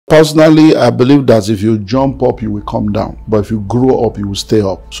Personally, I believe that if you jump up, you will come down. But if you grow up, you will stay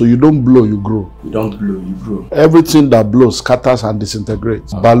up. So you don't blow, you grow. You don't blow, you grow. Everything that blows scatters and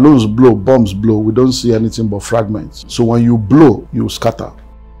disintegrates. Balloons blow, bombs blow. We don't see anything but fragments. So when you blow, you scatter.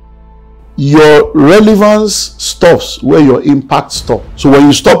 Your relevance stops where your impact stops. So when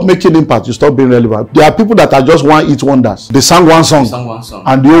you stop making impact, you stop being relevant. There are people that are just one-hit wonders. They sang one song,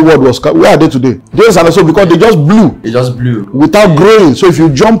 and the whole world was... Where are they today? They are so because they just blew. They just blew. Without growing. So if you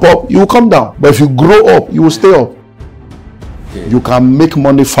jump up, you will come down. But if you grow up, you will stay up. Okay. You can make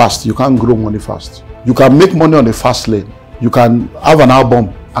money fast. You can't grow money fast. You can make money on the fast lane. You can have an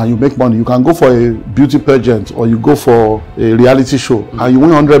album and you make money. You can go for a beauty pageant or you go for a reality show and you win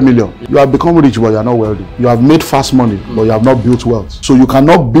 100 million. You have become rich, but you are not wealthy. You have made fast money, but you have not built wealth. So you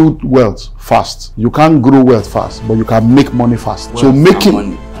cannot build wealth fast. You can't grow wealth fast, but you can make money fast. So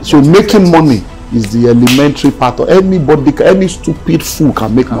making money is the elementary part of anybody. Any stupid fool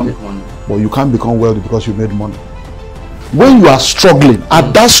can make money, but you can't become wealthy because you made money. When you are struggling,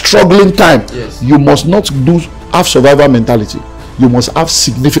 at that struggling time, you must not have survival mentality. You must have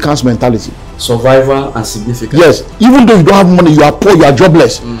significance mentality. Survival and significance. Yes. Even though you don't have money, you are poor, you are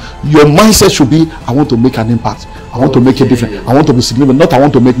jobless. Your mindset should be, I want to make an impact. I want to make a difference. I want to be significant, not I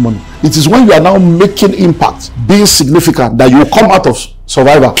want to make money. It is when you are now making impact, being significant, that you will come out of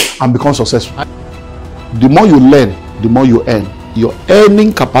survival and become successful. The more you learn, the more you earn. Your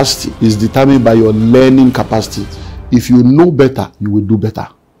earning capacity is determined by your learning capacity. If you know better, you will do better.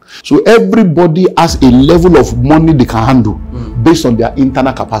 So everybody has a level of money they can handle based on their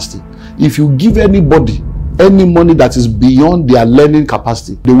internal capacity. If you give anybody any money that is beyond their learning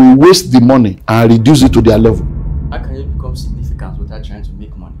capacity, they will waste the money and reduce it to their level. How can you become significant without trying to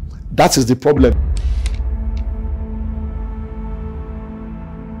make money? That is the problem.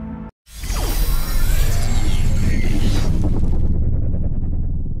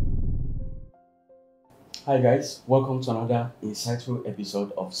 Hi guys, welcome to another insightful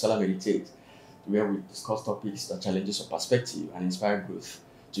episode of Selahmeditate, where we discuss topics that challenges your perspective and inspire growth.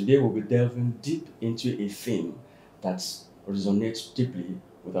 Today we'll be delving deep into a theme that resonates deeply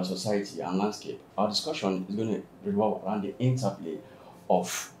with our society and landscape. Our discussion is going to revolve around the interplay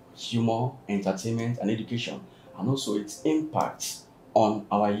of humor, entertainment, and education, and also its impact on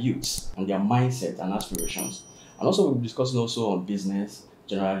our youth and their mindset and aspirations. And also we'll be discussing also on business,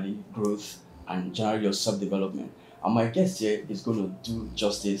 generally, growth, and generally your self-development. And my guest here is going to do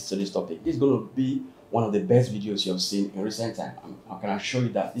justice to this topic. This is going to be one of the best videos you have seen in recent time. I can assure you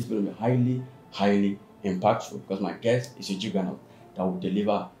that this is going to be highly impactful, because my guest is a juggernaut that will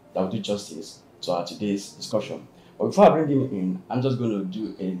deliver, that will do justice to our today's discussion. But before I bring him in, I'm just going to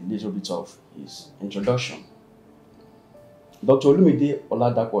do a little bit of his introduction. Dr. Olumide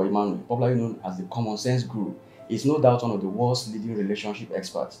Emmanuel, popularly known as the CommonSense Guru, is no doubt one of the world's leading relationship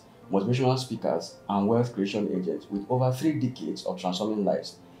experts, motivational speakers, and wealth creation agents with over 3 decades of transforming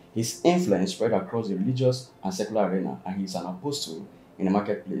lives. His influence spread across the religious and secular arena, and he is an apostle in the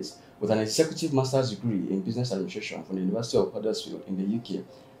marketplace. With an executive master's degree in business administration from the University of Huddersfield in the UK,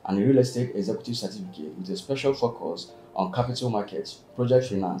 and a real estate executive certificate with a special focus on capital markets, project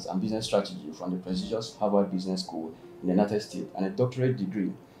finance, and business strategy from the prestigious Harvard Business School in the United States, and a doctorate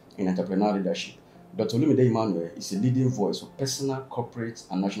degree in entrepreneurial leadership. Dr. Olumide Emmanuel is a leading voice for personal, corporate,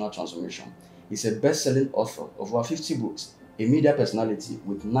 and national transformation. He's a best-selling author of over 50 books, a media personality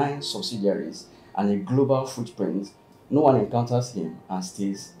with 9 subsidiaries, and a global footprint. No one encounters him and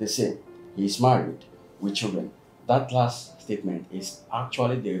stays the same. He is married with children. That last statement is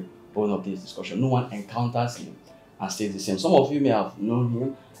actually the bone of this discussion. No one encounters him and stays the same. Some of you may have known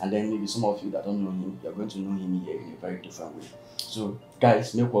him, and then maybe some of you that don't know him, you're going to know him here in a very different way. So,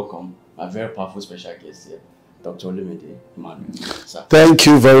 guys, make welcome my very powerful special guest here, Dr. Olumide Emmanuel. Thank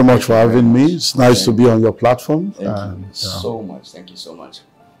you very much for having me. It's nice to be on your platform. Thank you so much. Thank you so much.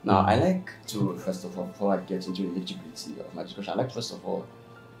 Now, I like to, first of all, before I get into the nitty-gritty of my discussion, I like first of all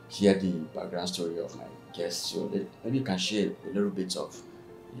hear the background story of my guest. So maybe you can share a little bit of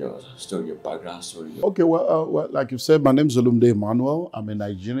your story, your background story. Okay, well, like you said, my name is Olumide Emmanuel. I'm a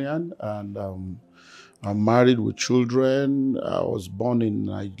Nigerian, and I'm married with children. I was born in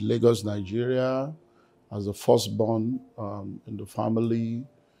Lagos, Nigeria, as the firstborn in the family.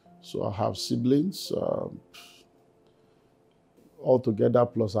 So I have siblings, altogether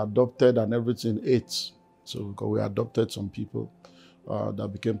plus adopted and everything, 8. So because we adopted some people that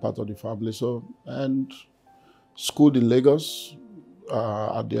became part of the family. So, and schooled in Lagos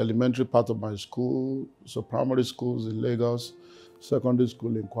at the elementary part of my school. So primary schools in Lagos, secondary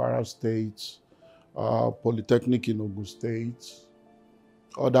school in Kwara State, Polytechnic in Ogun State,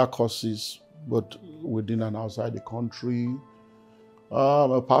 other courses, but within and outside the country.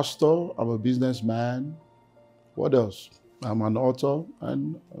 I'm a pastor, I'm a businessman. What else? I'm an author,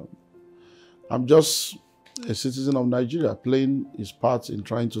 and I'm just a citizen of Nigeria playing his part in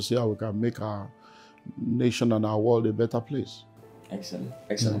trying to see how we can make our nation and our world a better place. Excellent,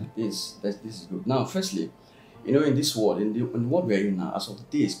 excellent. This is good. Now, firstly, you know, in this world, in the world we're in now, as of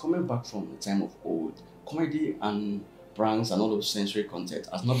days, coming back from the time of old, comedy and pranks and all those sensory content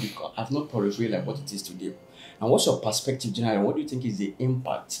have not proliferated like what it is today. And what's your perspective, generally? What do you think is the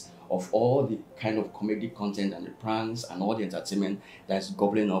impact of all the kind of comedy content and the pranks and all the entertainment that's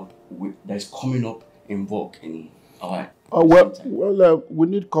gobbling up, that is coming up in vogue in our we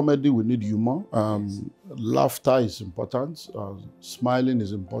need comedy, we need humor. Laughter is important. Smiling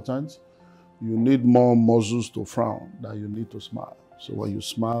is important. You need more muscles to frown than you need to smile. So when you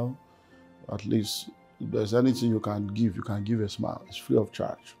smile, at least if there's anything you can give a smile. It's free of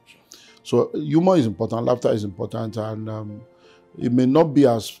charge. So humor is important, laughter is important, and it may not be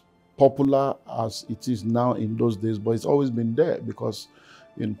as popular as it is now in those days, but it's always been there, because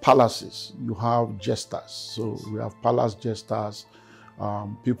in palaces you have jesters. So we have palace jesters,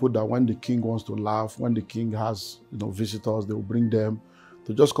 people that when the king wants to laugh, when the king has visitors, they will bring them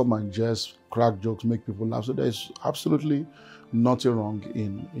to just come and jest, crack jokes, make people laugh. So there's absolutely nothing wrong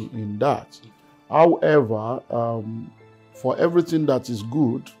in that. However, for everything that is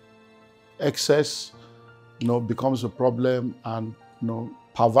good, excess becomes a problem, and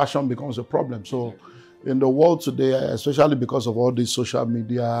perversion becomes a problem. So in the world today, especially because of all this social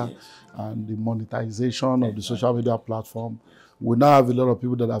media and the monetization of the social media platform, we now have a lot of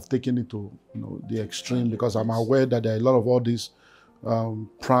people that have taken it to the extreme, because I'm aware that there are a lot of all these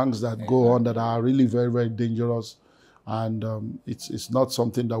pranks that go on that are really very, very dangerous, and it's not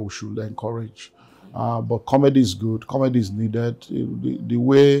something that we should encourage. But comedy is good. Comedy is needed. The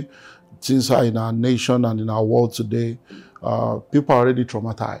way things are in our nation and in our world today, people are already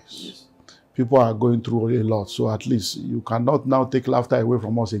traumatized. Yes. People are going through a lot. So at least you cannot now take laughter away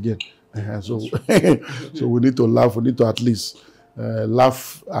from us again. So we need to laugh. We need to at least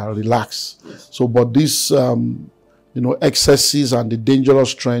laugh and relax. Yes. So, but this excesses and the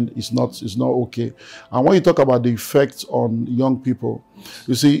dangerous trend is not okay. And when you talk about the effects on young people,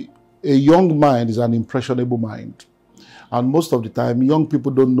 you see, a young mind is an impressionable mind. And most of the time, young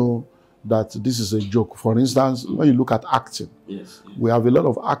people don't know that this is a joke. For instance, when you look at acting, we have a lot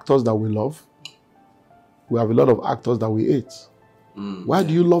of actors that we love. We have a lot of actors that we hate. Why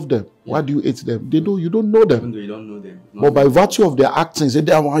do you love them? Why do you hate them? You don't know them. Even though you don't know them. But by virtue of their acting, say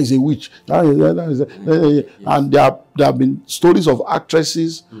that one is a witch. And there have been stories of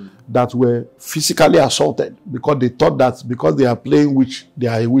actresses that were physically assaulted because they thought that because they are playing witch, they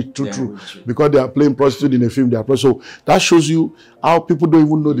are a witch. True. Because they are playing prostitute in a film, they are prostitute. So that shows you how people don't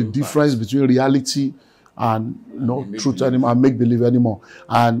even know the difference between reality and truth anymore, and make believe anymore.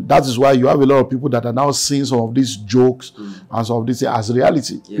 And that is why you have a lot of people that are now seeing some of these jokes and some of these as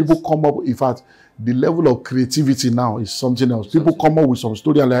reality. People come up, in fact, the level of creativity now is something else. People come up with some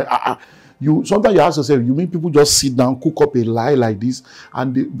story and like, sometimes you ask yourself, you mean people just sit down, cook up a lie like this,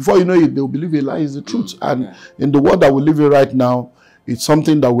 and before you know it, they'll believe a lie is the truth. And in the world that we live in right now, it's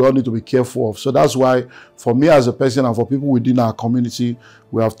something that we all need to be careful of. So that's why, for me as a person and for people within our community,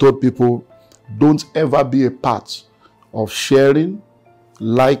 we have told people, don't ever be a part of sharing,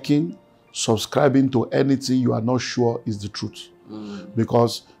 liking, subscribing to anything you are not sure is the truth.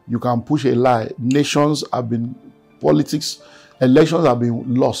 Because you can push a lie. Nations have been, elections have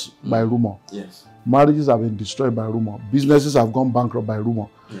been lost by rumor. Yes. Marriages have been destroyed by rumor. Businesses have gone bankrupt by rumor.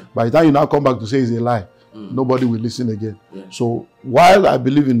 By the time you now come back to say it's a lie, nobody will listen again. So while I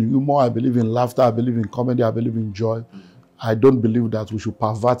believe in humor, I believe in laughter, I believe in comedy, I believe in joy, I don't believe that we should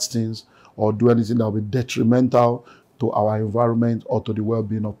pervert things or do anything that will be detrimental to our environment or to the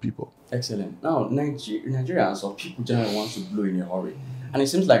well-being of people. Excellent. Now, Nigerians or people generally want to blow in a hurry. And it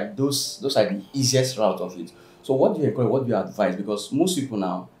seems like those are the easiest route of it. So what do you encourage, what do you advise? Because most people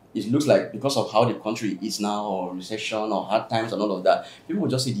now, it looks like because of how the country is now, or recession, or hard times and all of that, people will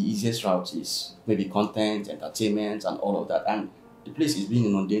just say the easiest route is maybe content, entertainment, and all of that. And the place is being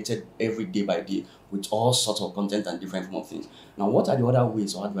inundated every day by day with all sorts of content and different form of things. Now, what are the other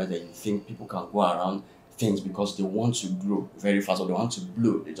ways or advice that you think people can go around things because they want to grow very fast, or they want to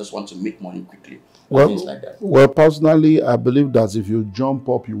blow, they just want to make money quickly, things like that? Well, personally, I believe that if you jump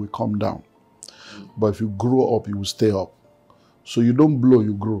up, you will come down. But if you grow up, you will stay up. So you don't blow,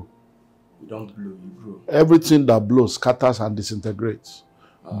 you grow. You don't blow, you grow. Everything that blows scatters and disintegrates.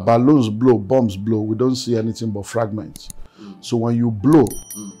 Balloons blow, bombs blow. We don't see anything but fragments. So when you blow,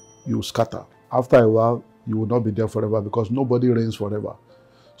 you scatter. After a while, you will not be there forever, because nobody reigns forever.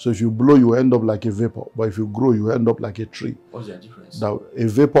 So if you blow, you end up like a vapor. But if you grow, you end up like a tree. What's the difference? That a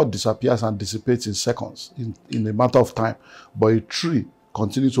vapor disappears and dissipates in seconds, in a matter of time. But a tree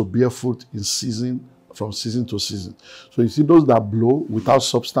continues to bear fruit in season, from season to season. So you see those that blow without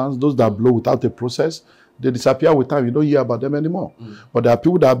substance, those that blow without a process, they disappear with time. You don't hear about them anymore. But there are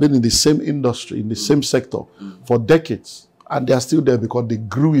people that have been in the same industry, in the same sector for decades. And they are still there because they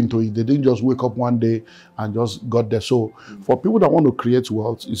grew into it. They didn't just wake up one day and just got there. So for people that want to create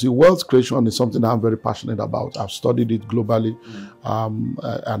wealth, you see, wealth creation is something that I'm very passionate about. I've studied it globally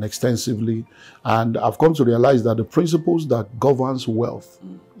and extensively. And I've come to realize that the principles that governs wealth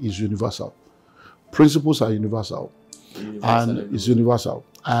is universal. Principles are universal. And it's universal.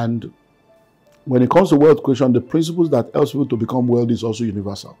 And when it comes to wealth creation, the principles that help people to become wealthy is also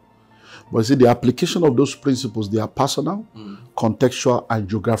universal. But you see, the application of those principles, they are personal, contextual, and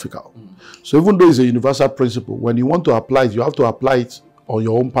geographical. So even though it's a universal principle, when you want to apply it, you have to apply it on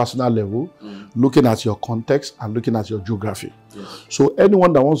your own personal level, looking at your context and looking at your geography. Yes. So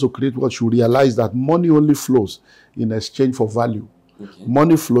anyone that wants to create wealth should realize that money only flows in exchange for value. Okay.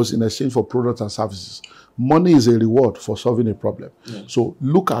 Money flows in exchange for products and services. Money is a reward for solving a problem. Yeah. So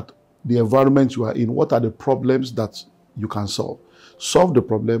look at the environment you are in. What are the problems that you can solve? Solve the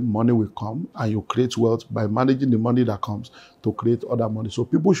problem, money will come, and you create wealth by managing the money that comes to create other money. So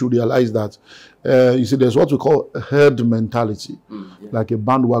people should realize that, you see, there's what we call herd mentality, like a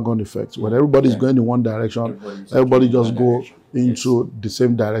bandwagon effect. When everybody's going in one direction, everybody just go into the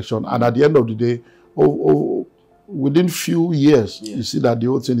same direction. And at the end of the day, within few years, you see that the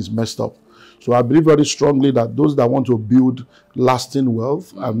whole thing is messed up. So I believe very strongly that those that want to build lasting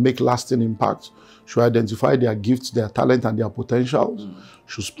wealth and make lasting impact should identify their gifts, their talent, and their potentials,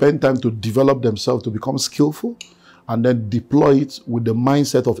 should spend time to develop themselves to become skillful, and then deploy it with the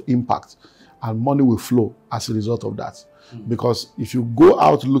mindset of impact. And money will flow as a result of that. Because if you go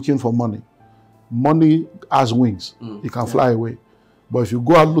out looking for money, money has wings. It can fly away. But if you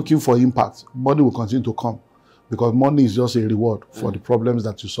go out looking for impact, money will continue to come. Because money is just a reward for the problems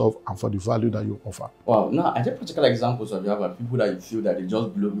that you solve and for the value that you offer. Wow. Now, are there particular examples of you have people that you feel that they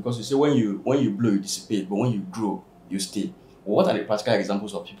just blow? Because you say when you blow, you dissipate, but when you grow, you stay. Well, what are the practical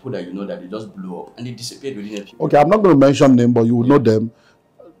examples of people that you know that they just blow up and they dissipate within a few? Okay, I'm not going to mention them, but you will know them.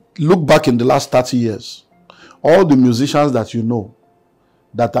 Look back in the last 30 years. All the musicians that you know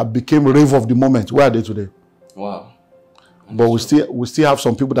that became rave of the moment, where are they today? Wow. But we still have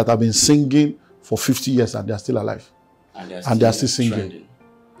some people that have been singing for 50 years and they are still alive. And they are still singing. Trending.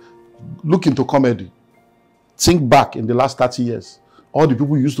 Look into comedy. Think back in the last 30 years. All the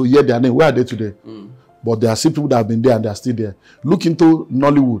people used to hear their name, where are they today? But there are still people that have been there and they are still there. Look into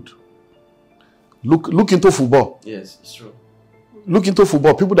Nollywood. Look into football. Yes, it's true. Look into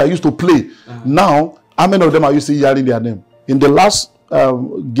football. People that used to play. Now, how many of them are you still hearing their name? In the last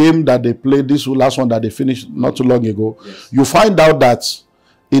game that they played, this last one that they finished not too long ago, you find out that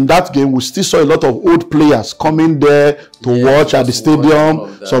in that game, we still saw a lot of old players coming there to watch at the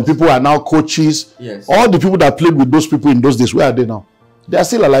stadium. Some people are now coaches. Yes. All the people that played with those people in those days, where are they now? They are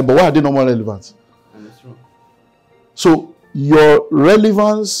still alive, but why are they no more relevant? And it's true. So your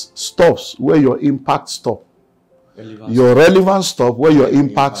relevance stops where your impact stops. Your relevance stops where your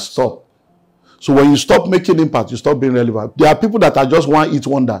impact stops. So when you stop making impact, you stop being relevant. There are people that are just one-hit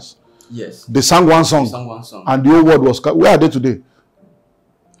wonders. Yes. They sang one song. And the whole world was... Where are they today?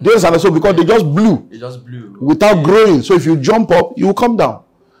 Yes, and so because they just blew. They just blew. Without growing. So if you jump up, you will come down.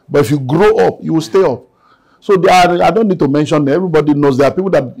 But if you grow up, you will stay up. So there are, I don't need to mention them. Everybody knows there are people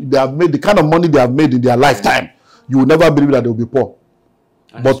that they have made the kind of money they have made in their lifetime. You will never believe that they will be poor.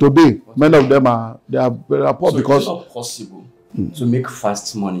 And but today, many of them are poor so because it's not possible to make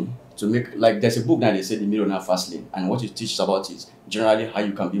fast money. To make, like, there's a book that they say the millionaire fast lane, and what it teaches about is generally how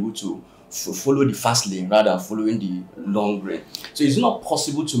you can be able to follow the fast lane rather than following the long lane. So it's not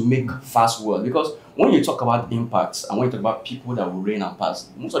possible to make fast wealth, because when you talk about impacts and when you talk about people that will reign and pass,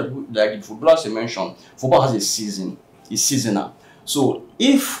 most of the people, like the footballers you mentioned, football has a season, it's seasonal. So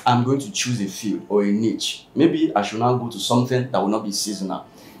if I'm going to choose a field or a niche, maybe I should now go to something that will not be seasonal.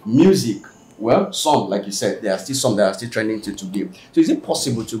 Music, well, some, like you said, there are still some that are still trending to today. So is it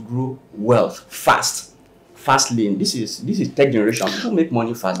possible to grow wealth fast lane? This is tech generation. People make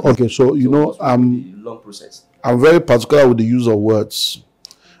money fast. Okay, so you know, long process. I'm very particular with the use of words,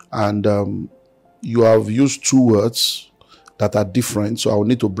 and you have used two words that are different, so I will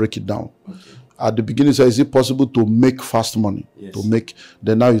need to break it down. Okay. At the beginning, so is it possible to make fast money? Yes. To make,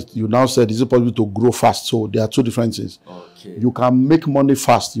 then now you now said, is it possible to grow fast? So there are two different things. Okay. You can make money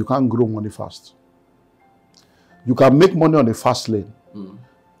fast. You can't grow money fast. You can make money on a fast lane.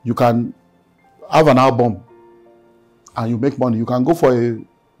 You can have an album and you make money. You can go for a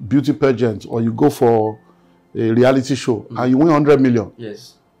beauty pageant or you go for a reality show and you win 100 million,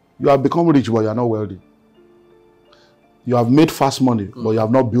 yes, you have become rich, but you are not wealthy. You have made fast money, but you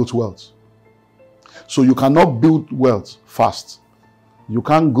have not built wealth. So you cannot build wealth fast. You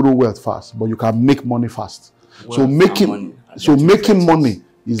can't grow wealth fast, but you can make money fast. So making money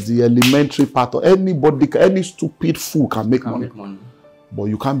is the elementary part of anybody. Any stupid fool can make money. But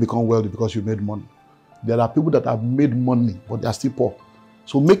you can't become wealthy because you made money. There are people that have made money, but they are still poor.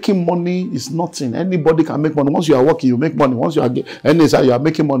 So making money is nothing. Anybody can make money. Once you are working, you make money. Once you are you are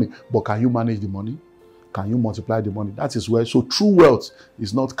making money. But can you manage the money? Can you multiply the money? That is where. So true wealth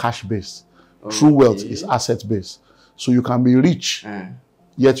is not cash based. Okay. True wealth is asset based. So you can be rich,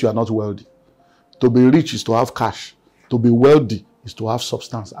 yet you are not wealthy. To be rich is to have cash. To be wealthy is to have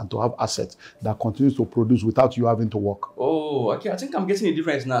substance and to have assets that continues to produce without you having to work. Oh, okay. I think I'm getting a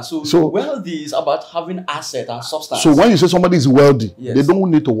difference now. So wealthy is about having asset and substance. So when you say somebody is wealthy, they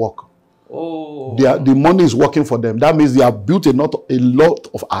don't need to work. Oh. The money is working for them. That means they have built a lot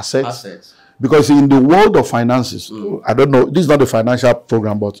of assets. Because in the world of finances, I don't know, this is not a financial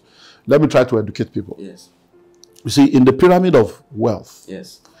program, but let me try to educate people. Yes. You see, in the pyramid of wealth,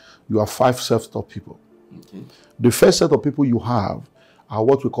 yes, you have 5 sets of people. Okay. The first set of people you have are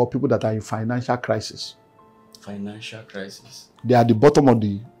what we call people that are in financial crisis. Financial crisis. They are at the bottom of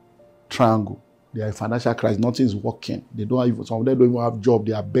the triangle. They are in financial crisis. Nothing is working. They don't even, some of them don't even have job.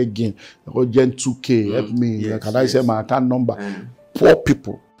 They are begging. They go, Gen 2K, help me. Can I say my account number? Poor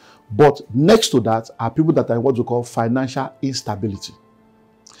people. But next to that are people that are in what we call financial instability.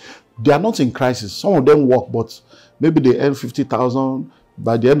 They are not in crisis. Some of them work, but maybe they earn 50,000.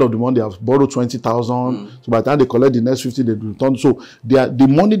 By the end of the month, they have borrowed 20,000. So by the time they collect the next 50, they return. So the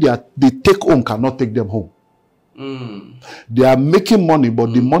money they take home cannot take them home. They are making money,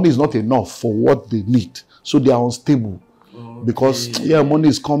 but the money is not enough for what they need. So they are unstable. Because money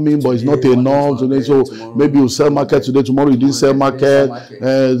is coming, but it's not enough. So maybe you sell market today, tomorrow you didn't sell market.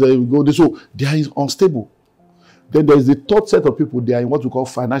 So they are unstable. Then there is the third set of people. They are in what we call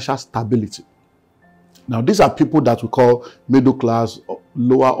financial stability. Now these are people that we call middle class,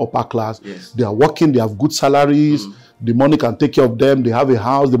 lower upper class. Yes. They are working. They have good salaries. The money can take care of them. They have a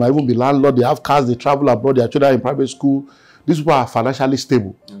house. They might even be landlord. They have cars. They travel abroad. Their children are in private school. These people are financially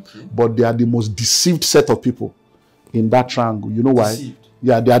stable, but they are the most deceived set of people in that triangle. You know why? Deceived.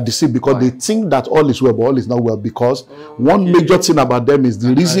 Yeah, they are deceived because they think that all is well, but all is not well. Because one major thing about them is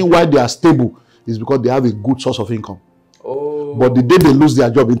the reason why they are stable is because they have a good source of income. But the day they lose their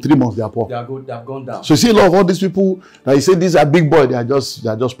job, in 3 months they are poor. They are good. They have gone down. So you see a lot of all these people that you say these are big boys, they are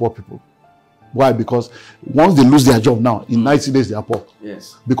just poor people. Why? Because once they lose their job now, in 90 days they are poor.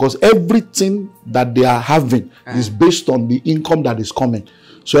 Yes. Because everything that they are having is based on the income that is coming.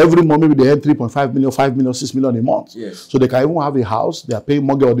 So every month maybe they earn 3.5 million, 5 million, 6 million a month. Yes. So they can even have a house, they are paying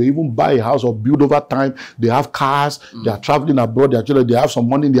mortgage, or they even buy a house or build over time. They have cars, they are traveling abroad, their children, they have some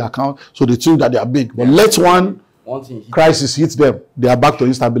money in their account, so they think that they are big. But let one crisis hit them, they are back to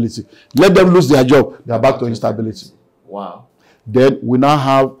instability. Let them lose their job, they are back to instability. Wow. Then we now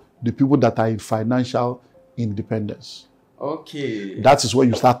have the people that are in financial independence. Okay. That is when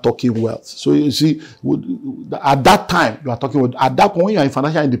you start talking wealth. So you see, at that time, you are talking about, at that point, when you are in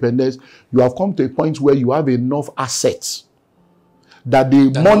financial independence, you have come to a point where you have enough assets that the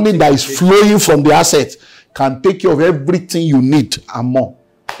money that is flowing from the assets can take care of everything you need and more.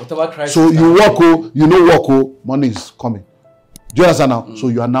 Whatever crisis. So you work, money is coming. Do you understand now? So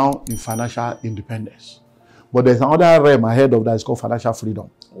you are now in financial independence. But there's another realm ahead of that, it's called financial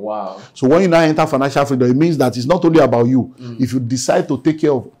freedom. Wow. So when you now enter financial freedom, it means that it's not only about you. If you decide to take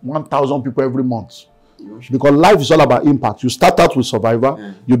care of 1,000 people every month, because life is all about impact. You start out with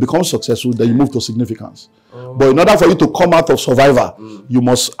survivor, you become successful, then you move to significance. But in order for you to come out of survivor, you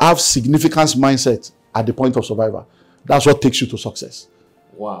must have significance mindset at the point of survivor. That's what takes you to success.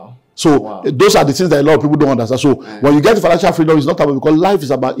 Wow. So those are the things that a lot of people don't understand. So when you get to financial freedom, it's not about, because life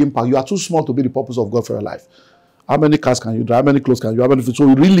is about impact. You are too small to be the purpose of God for your life. How many cars can you drive? How many clothes can you have? So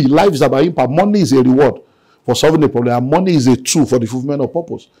really, life is about impact. Money is a reward for solving a problem, and money is a tool for the fulfillment of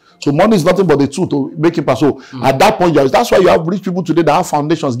purpose. So money is nothing but a tool to make impact. So at that point, that's why you have rich people today that have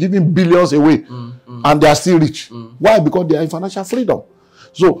foundations giving billions away, and they are still rich. Why? Because they are in financial freedom.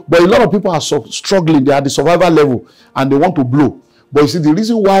 So, but a lot of people are struggling. They are at the survival level, and they want to blow. But you see, the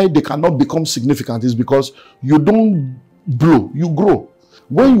reason why they cannot become significant is because you don't blow, you grow.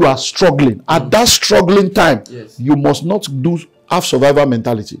 When you are struggling, at that struggling time, you must not have survival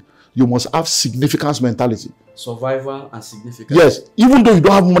mentality. You must have significance mentality. Survival and significance. Yes. Even though you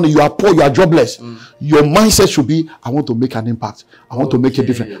don't have money, you are poor, you are jobless. Your mindset should be, I want to make an impact. I want to make a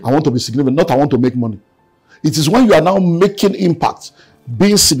difference. I want to be significant, not I want to make money. It is when you are now making impact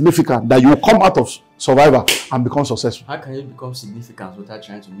being significant, that you will come out of survivor and become successful. How can you become significant without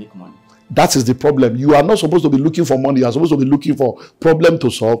trying to make money? That is the problem. You are not supposed to be looking for money. You are supposed to be looking for problem to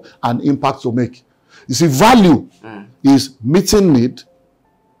solve and impact to make. You see, value is meeting need,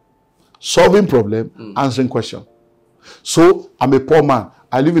 solving problem, answering question. So I'm a poor man.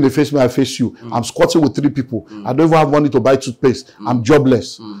 I live in a face where I face you. I'm squatting with 3 people. I don't even have money to buy toothpaste. I'm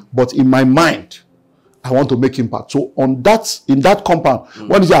jobless. But in my mind, I want to make impact. So on that, in that compound,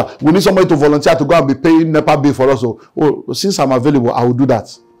 what is that? We need somebody to volunteer to go and be paying NEPA bill for us. So, since I'm available, I will do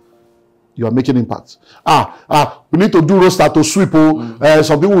that. You are making impact. We need to do roster to sweep.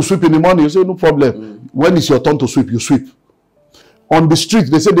 Some people will sweep in the morning. You say, no problem. When it's your turn to sweep, you sweep. On the street,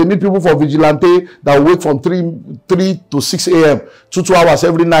 they say they need people for vigilante that will wake from 3 to 6 a.m. 2 hours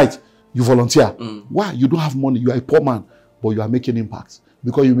every night. You volunteer. Why? You don't have money. You are a poor man, but you are making impact.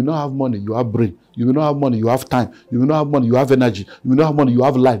 Because you may not have money, you have brain. You may not have money, you have time. You may not have money, you have energy. You may not have money, you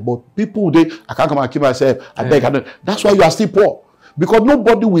have life. But people, I can't come and keep myself. I beg, I don't. That's why you are still poor. Because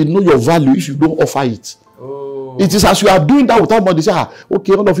nobody will know your value if you don't offer it. It is as you are doing that without money. Say,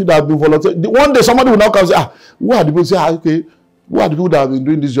 okay, all of you that have been volunteering. One day somebody will now come and say, who are the people? Say, okay, who are the people that have been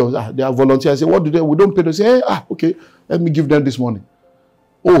doing this job? They are volunteers. I say, what do they? We don't pay them. Say, okay, let me give them this money.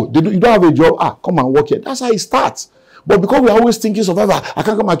 Oh, you don't have a job? Come and work here. That's how it starts. But because we are always thinking survivor, I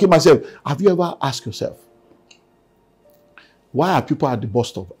can't come and kill myself. Have you ever asked yourself, why are people at the bus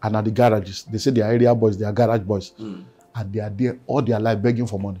stop and at the garages? They say they are area boys, they are garage boys. And they are there all their life begging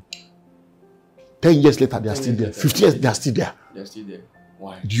for money. 10 years later, they are still there. 50 years, they are still there. They're still there.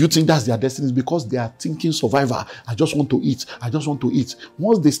 Why? Do you think that's their destiny? It's because they are thinking survivor. I just want to eat. I just want to eat.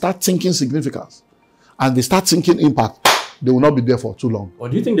 Once they start thinking significance and they start thinking impact, they will not be there for too long. Or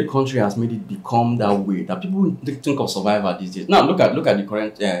do you think the country has made it become that way, that people think of survivor these days? Now, look at the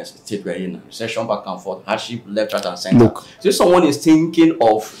current state we're in. Recession, back and forth, hardship, left, right, and center. Look. So if someone is thinking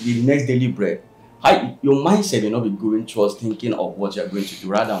of the next daily bread, your mindset will not be going towards thinking of what you're going to do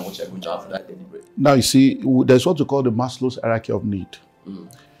rather than what you're going to have for that daily bread. Now, you see, there's what we call the Maslow's hierarchy of need.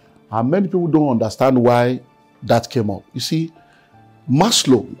 And many people don't understand why that came up. You see,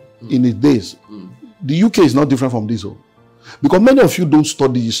 Maslow, in his days, the UK is not different from this. Because many of you don't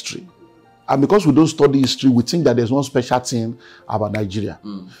study history. And because we don't study history, we think that there's one special thing about Nigeria.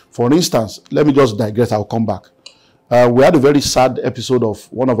 For instance, let me just digress, I'll come back. We had a very sad episode of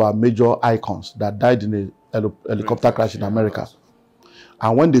one of our major icons that died in a helicopter crash in America.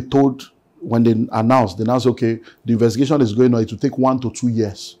 And when they announced, okay, the investigation is going on, it will take 1 to 2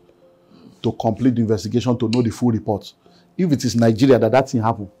 years to complete the investigation to know the full report. If it is Nigeria that thing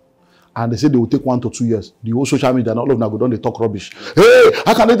happened, and they say they will take 1 to 2 years, the whole social media and all of them go down, they talk rubbish. Hey,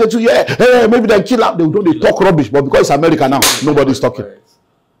 how can they take 2 years? Hey, maybe they kill up. They talk rubbish, but because it's America now, nobody's talking.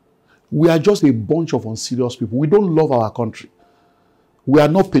 We are just a bunch of unserious people. We don't love our country. We are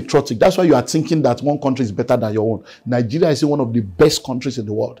not patriotic. That's why you are thinking that one country is better than your own. Nigeria is one of the best countries in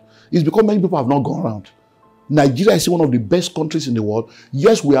the world. It's because many people have not gone around. Nigeria is one of the best countries in the world.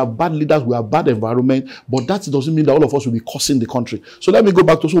 Yes, we have bad leaders, we have bad environment, but that doesn't mean that all of us will be cursing the country. So let me go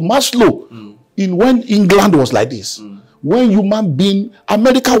back to Maslow. When England was like this, when human being,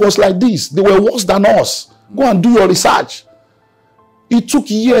 America was like this, they were worse than us. Go and do your research. It took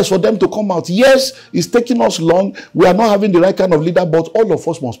years for them to come out. Yes, it's taking us long. We are not having the right kind of leader, but all of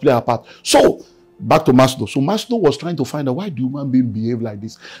us must play our part. So, back to Maslow. So Maslow was trying to find out, why do human beings behave like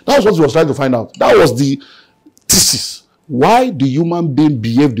this? That was what he was trying to find out. That was the thesis. Why do human beings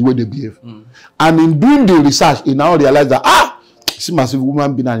behave the way they behave? And in doing the research, he now realized that, see, massive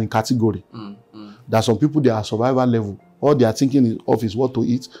human beings are in category. There are some people, they are survival level. All they are thinking of is what to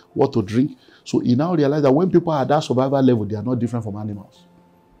eat, what to drink. So he now realized that when people are at that survival level, they are not different from animals.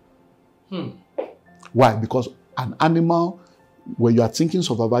 Why? Because an animal, when you are thinking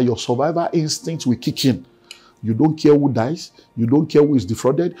survival, your survival instincts will kick in. You don't care who dies. You don't care who is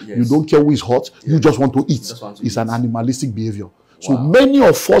defrauded. Yes. You don't care who is hurt. Yes. You just want to eat. It's an animalistic behavior. Wow. So many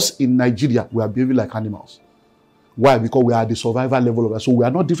of us in Nigeria, we are behaving like animals. Why? Because we are at the survival level of it. So we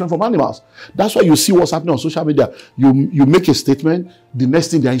are not different from animals. That's why you see what's happening on social media. You make a statement, the next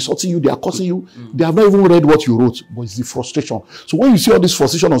thing they are insulting you, they are cursing you. They have not even read what you wrote, but it's the frustration. So when you see all this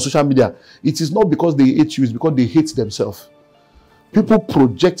frustration on social media, it is not because they hate you, it's because they hate themselves. People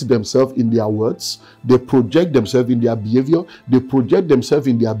project themselves in their words, they project themselves in their behavior, they project themselves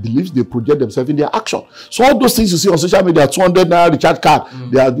in their beliefs, they project themselves in their action. So all those things you see on social media, 200 naira recharge card,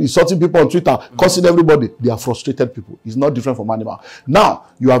 they are insulting people on Twitter, cursing everybody, they are frustrated people. It's not different from animal. Now,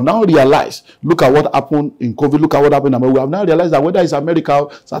 you have now realized, look at what happened in COVID, look at what happened in America. We have now realized that whether it's America,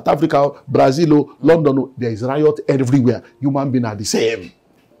 South Africa, Brazil, London, there is riot everywhere. Human beings are the same.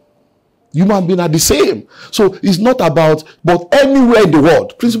 Human beings are the same. So it's not about, but anywhere in the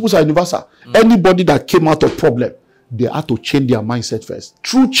world, principles are universal. Anybody that came out of problem, they had to change their mindset first.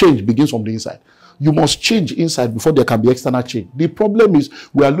 True change begins from the inside. You must change inside before there can be external change. The problem is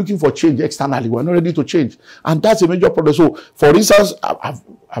we are looking for change externally. We're not ready to change. And that's a major problem. So, for instance,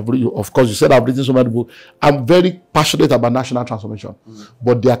 of course, you said I've written so many books. I'm very passionate about national transformation.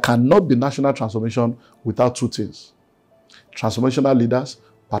 But there cannot be national transformation without two things. Transformational leaders,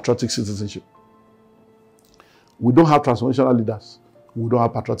 patriotic citizenship. We don't have transformational leaders. We don't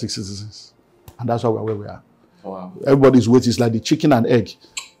have patriotic citizens. And that's why we're where we are. Wow. Everybody's waiting. It's like the chicken and egg.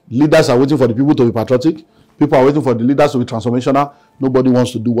 Leaders are waiting for the people to be patriotic. People are waiting for the leaders to be transformational. Nobody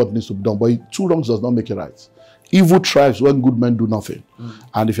wants to do what needs to be done. But two wrongs does not make it right. Evil thrives when good men do nothing.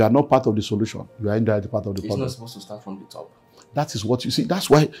 And if you are not part of the solution, you are indirectly part of the problem. It's not supposed to start from the top. That is what you see. That's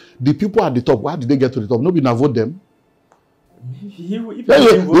why the people at the top, why did they get to the top? Nobody now vote them.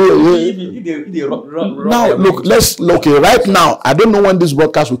 Now, look, okay, right now, I don't know when this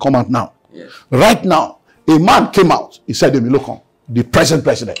broadcast will come out now. Yes. Right now, a man came out. He said, Emilokon, the present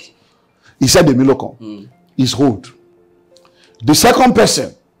president. He said, Emilokon is old. The second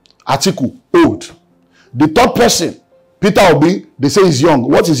person, Atiku, old. The third person, Peter Obi, they say he's young.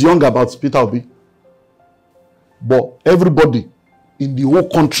 What is young about Peter Obi? But everybody in the whole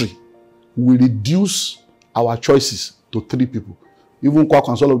country will reduce our choices to 3 people. Even Kwak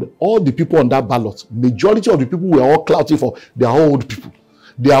and all of them. All the people on that ballot, majority of the people we are all clouting for, they are all old people.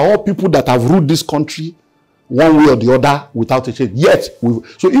 They are all people that have ruled this country one way or the other without a change. Yet,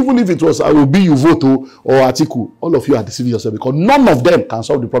 so even if it was Obi you vote or Atiku, all of you are deceiving yourself because none of them can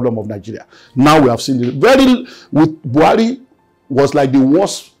solve the problem of Nigeria. Now we have seen it. With Buhari was like the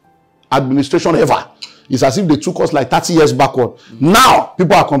worst administration ever. It's as if they took us like 30 years backward. Now,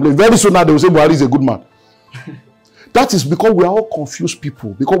 people are complaining. Very soon now they will say Buhari is a good man. That is because we are all confused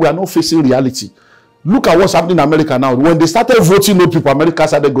people, because we are not facing reality. Look at what's happening in America now. When they started voting old people, America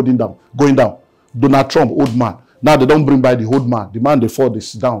started going down. Donald Trump, old man. Now they don't bring by the old man. The man they fall, they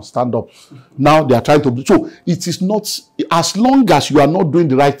sit down, stand up. Now they are trying to. So it is not, as long as you are not doing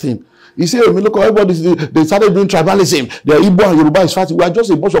the right thing. You say, I mean, look, everybody, they started doing tribalism. They are Igbo and Yoruba is fighting. We are just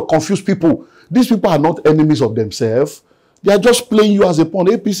a bunch of confused people. These people are not enemies of themselves. They are just playing you as a pawn.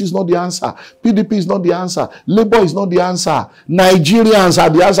 APC is not the answer. PDP is not the answer. Labour is not the answer. Nigerians are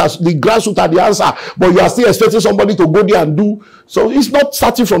the answer. The grassroots are the answer. But you are still expecting somebody to go there and do. So it's not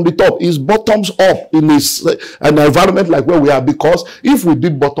starting from the top. It's bottoms up in an environment like where we are. Because if we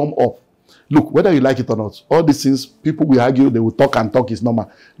did bottom up, look, whether you like it or not, all these things, people will argue, they will talk and talk is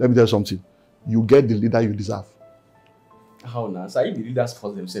normal. Let me tell you something. You get the leader you deserve. How now? So if the leaders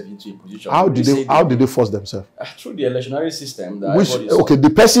force themselves into a position, how did they force themselves? Through the electionary system.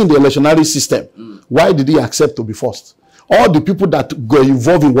 The person in the electionary system, why did he accept to be forced? All the people that were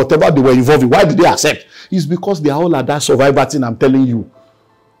involved in whatever they were involved in, why did they accept? It's because they are all at that survivor thing. I'm telling you.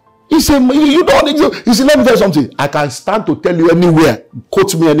 He said, you don't. He said, let me tell you something. I can stand to tell you anywhere,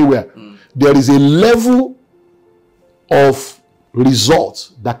 quote me anywhere. There is a level of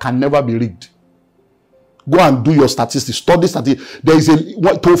results that can never be rigged. Go and do your statistics, study statistics. There is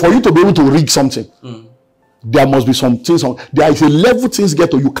for you to be able to rig something, there must be some things. There is a level things get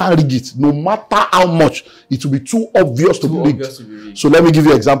to, you can't rig it. No matter how much, it will be too obvious to be rigged. So let me give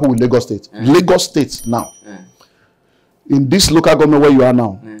you an example with Lagos State. Lagos State now, in this local government where you are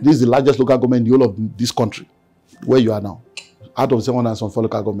now, this is the largest local government in the whole of this country, where you are now, out of 704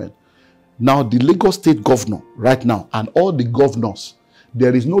 local government. Now the Lagos State governor right now, and all the governors,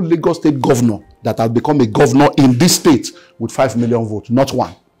 there is no Lagos State governor that has become a governor in this state with 5 million votes. Not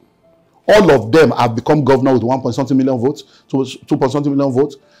one. All of them have become governor with 1.something million votes, 2.something million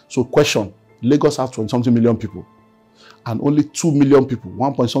votes. So question, Lagos has 20-something million people. And only 2 million people,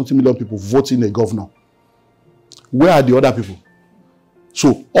 1.something million people voting a governor. Where are the other people?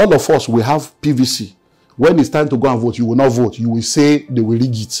 So all of us, we have PVC. When it's time to go and vote, you will not vote. You will say they will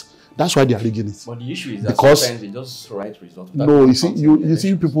rig it. That's why they are rigging it. But the issue is that sometimes they just write results. No, you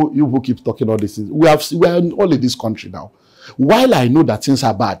see, people, you who keep talking all these things. We are all in this country now. While I know that things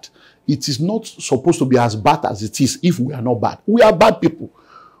are bad, it is not supposed to be as bad as it is if we are not bad. We are bad people.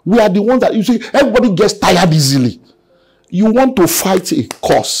 We are the ones that, you see, everybody gets tired easily. You want to fight a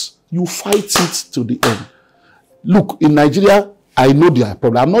cause, you fight it to the end. Look, in Nigeria, I know there are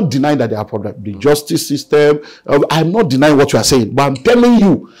problems. I'm not denying that there are problems. The justice system, I'm not denying what you are saying, but I'm telling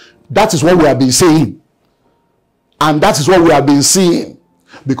you, that is what we have been saying. And that is what we have been seeing.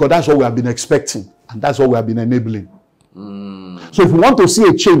 Because that's what we have been expecting. And that's what we have been enabling. So if we want to see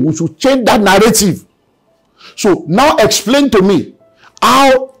a change, we should change that narrative. So now explain to me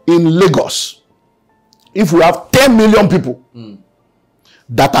how in Lagos, if we have 10 million people,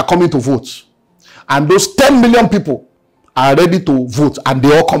 that are coming to vote. And those 10 million people are ready to vote, and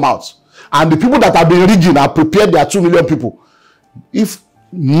they all come out. And the people that have been rigging are prepared, there are 2 million people. If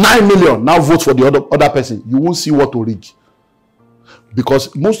 9 million now vote for the other person, you won't see what to rig.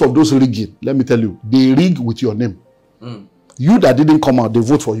 Because most of those rigging, let me tell you, they rig with your name. You that didn't come out, they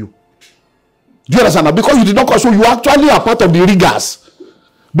vote for you. Do you understand that? Because you did not come, so you actually are part of the riggers.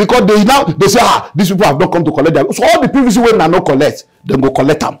 Because they say, these people have not come to collect them. So all the PVC when they not collect, then go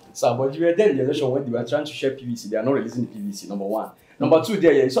collect them. Sir, but you were there in the election when they were trying to share PVC. They are not releasing the PVC, number one. Number two,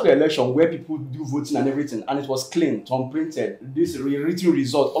 there you saw the election where people do voting and everything, and it was clean, unprinted. This written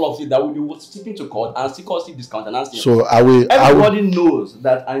result, all of it, that we was taken to court and still cost discount and answer. So everybody knows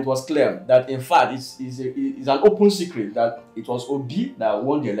that, and it was clear that in fact it's an open secret that it was Obi that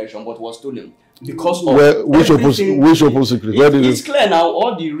won the election, but was stolen. Because of which open secret? It's clear now.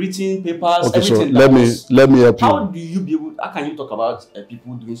 All the written papers, okay, everything. So let me help you. How do you be able? How can you talk about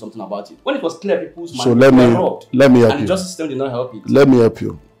people doing something about it when it was clear people's minds were robbed? Let me help you. And the justice system did not help it. Let me help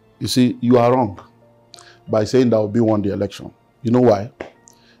you. You see, you are wrong by saying that Obi won the election. You know why?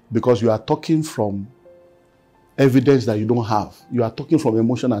 Because you are talking from evidence that you don't have. You are talking from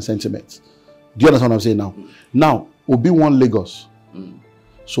emotion and sentiment. Do you understand what I'm saying now? Now, Obi won Lagos.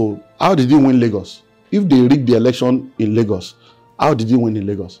 So how did he win Lagos? If they rigged the election in Lagos, how did he win in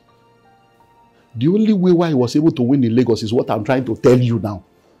Lagos? The only way why he was able to win in Lagos is what I'm trying to tell you now.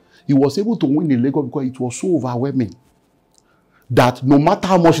 He was able to win in Lagos because it was so overwhelming that no matter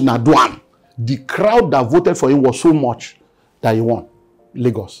how much Naduan, the crowd that voted for him was so much that he won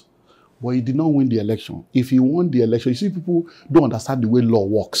Lagos. But he did not win the election. If he won the election, you see, people don't understand the way law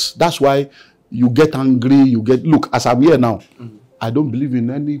works. That's why you get angry, look, as I'm here now, I don't believe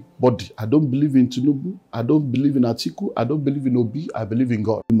in anybody. I don't believe in Tinubu. I don't believe in Atiku. I don't believe in Obi. I believe in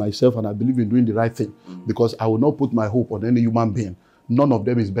God, in myself, and I believe in doing the right thing. Because I will not put my hope on any human being. None of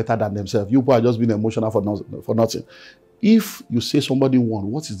them is better than themselves. You people are just being emotional for nothing. If you say somebody won,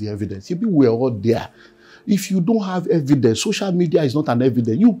 what is the evidence? You people were all there. If you don't have evidence, social media is not an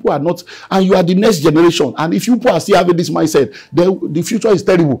evidence. You people are not, and you are the next generation. And if you people are still having this mindset, then the future is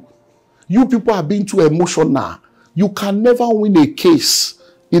terrible. You people are being too emotional. You can never win a case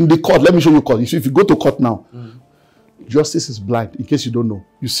in the court. Let me show you court. If you go to court now, justice is blind, in case you don't know.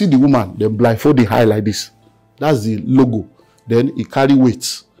 You see the woman, then blindfold the eye like this. That's the logo. Then it carry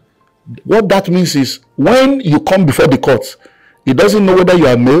weight. What that means is, when you come before the court, it doesn't know whether you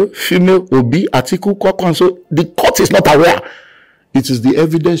are male, female, Obi, Atiku, Kwakwan. So the court is not aware. It is the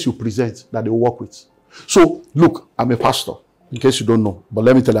evidence you present that they work with. So, look, I'm a pastor, in case you don't know. But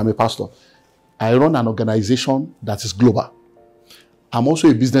let me tell you, I'm a pastor. I run an organization that is global. I'm also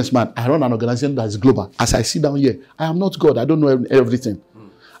a businessman. I run an organization that is global. As I sit down here, I am not God. I don't know everything.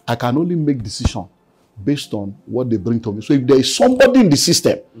 I can only make decisions based on what they bring to me. So if there is somebody in the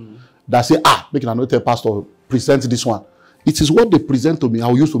system that say, make an anointed pastor, present this one. It is what they present to me I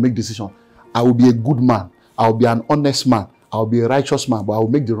will use to make decisions. I will be a good man. I will be an honest man. I will be a righteous man, but I will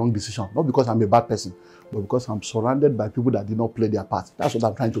make the wrong decision. Not because I'm a bad person, but because I'm surrounded by people that did not play their part. That's what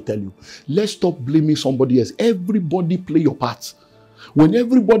I'm trying to tell you. Let's stop blaming somebody else. Everybody play your part. When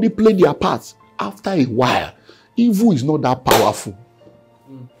everybody play their part, after a while, evil is not that powerful.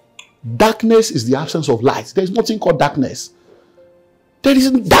 Darkness is the absence of light. There is nothing called darkness.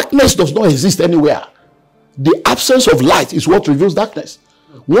 Darkness does not exist anywhere. The absence of light is what reveals darkness.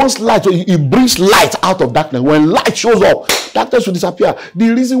 Once light, it brings light out of darkness. When light shows up, darkness will disappear. The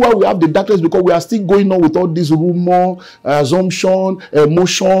reason why we have the darkness is because we are still going on with all this rumor, assumption,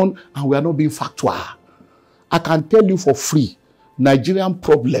 emotion, and we are not being factual. I can tell you for free, Nigerian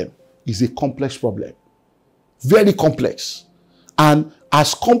problem is a complex problem. Very complex. And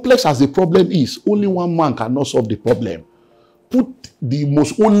as complex as the problem is, only one man cannot solve the problem. Put the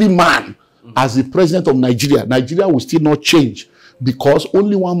most only man as the president of Nigeria, Nigeria will still not change because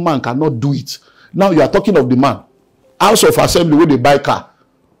only one man cannot do it. Now you are talking of the man. House of Assembly, where they buy car.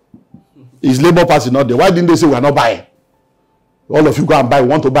 Is Labour Party not there? Why didn't they say we are not buying? All of you go and buy,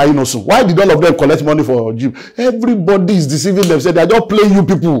 want to buy innocent. Why did all of them collect money for Jim? Everybody is deceiving themselves. They are not playing you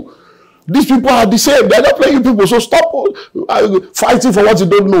people. These people are the same. They are not playing you people. So stop fighting for what you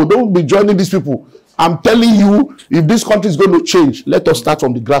don't know. Don't be joining these people. I'm telling you, if this country is going to change, let us start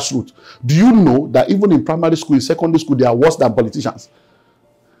from the grassroots. Do you know that even in primary school, in secondary school, they are worse than politicians?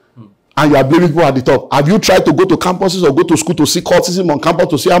 And you are blaming people at the top. Have you tried to go to campuses or go to school to see cultism on campus,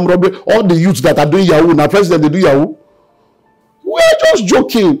 to see armed robbery? All the youths that are doing Yahoo, now president, they do Yahoo. We're just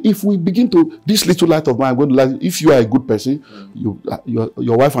joking. If we begin to, this little light of mine, I'm going to like, if you are a good person,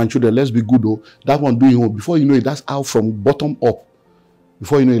 your wife and children, let's be good though. That one doing home. Before you know it, that's out from bottom up.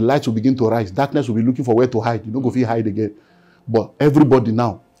 Before you know it, light will begin to rise. Darkness will be looking for where to hide. You don't go feel hide again. But everybody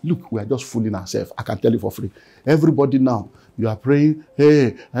now, look, we are just fooling ourselves. I can tell you for free. Everybody now, you are praying,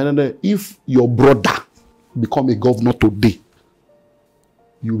 hey, and then if your brother become a governor today,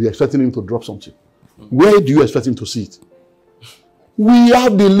 you'll be expecting him to drop something. Where do you expect him to see it? We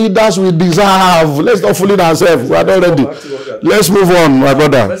have the leaders we deserve. Let's not fool ourselves. We are not ready. Let's move on, my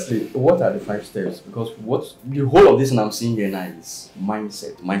brother. Firstly, what are the 5 steps? Because what the whole of this and I'm seeing here now is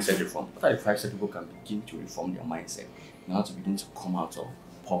mindset reform. What are the 5 steps people can begin to reform their mindset in order to begin to come out of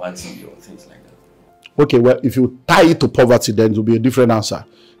poverty or things like that? Okay, well, if you tie it to poverty, then it will be a different answer.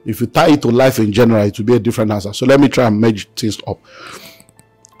 If you tie it to life in general, it will be a different answer. So let me try and merge things up.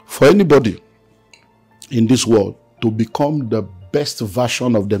 For anybody in this world to become the best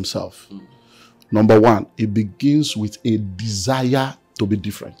version of themselves, number 1, it begins with a desire to be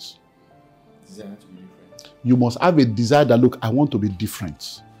different. Desire to be different. You must have a desire that, look, I want to be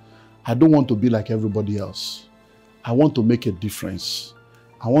different. I don't want to be like everybody else. I want to make a difference.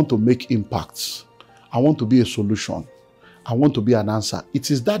 I want to make impacts. I want to be a solution. I want to be an answer.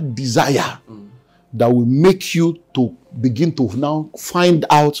 It is that desire that will make you to begin to now find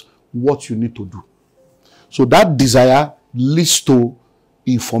out what you need to do. So that desire leads to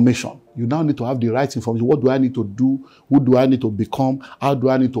information. You now need to have the right information. What do I need to do? Who do I need to become? How do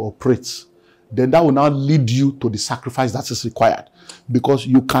I need to operate? Then that will now lead you to the sacrifice that is required. Because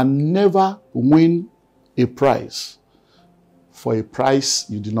you can never win a prize for a price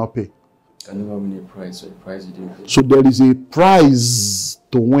you did not pay. Can never win a prize for a prize you didn't pay. So there is a prize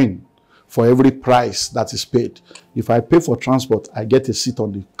to win for every price that is paid. If I pay for transport, I get a seat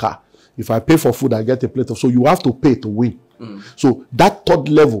on the car. If I pay for food, I get a plate of. So you have to pay to win. So that 3rd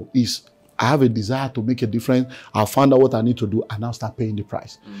level is, I have a desire to make a difference. I found out what I need to do, and now start paying the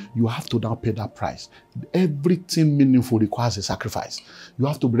price. You have to now pay that price. Everything meaningful requires a sacrifice. You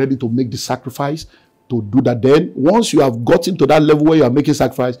have to be ready to make the sacrifice to do that. Then once you have gotten to that level where you are making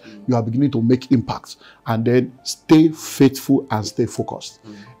sacrifice, you are beginning to make impacts. And then stay faithful and stay focused.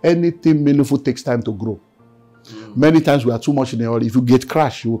 Anything meaningful takes time to grow. Many times we are too much in a hurry. If you get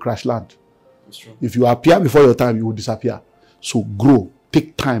crashed, you will crash land. That's true. If you appear before your time, you will disappear. So grow,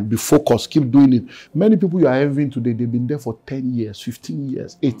 take time, be focused, keep doing it. Many people you are envying today, they've been there for 10 years, 15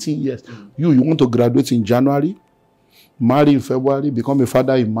 years, 18 years. You want to graduate in January, marry in February, become a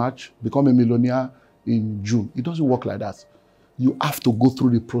father in March, become a millionaire in June. It doesn't work like that. You have to go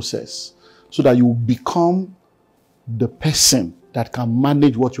through the process so that you become the person that can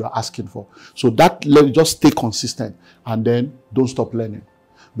manage what you are asking for. So that just stay consistent and then don't stop learning.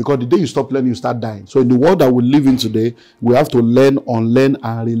 Because the day you stop learning, you start dying. So in the world that we live in today, we have to learn, unlearn,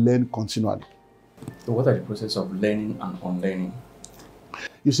 and relearn continually. So what are the process of learning and unlearning?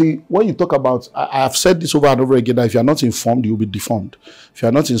 You see, when you talk about, I have said this over and over again, that if you are not informed, you will be deformed. If you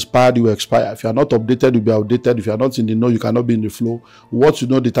are not inspired, you will expire. If you are not updated, you will be outdated. If you are not in the know, you cannot be in the flow. What you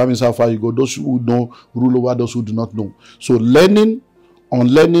know determines how far you go. Those who know rule over those who do not know. So learning,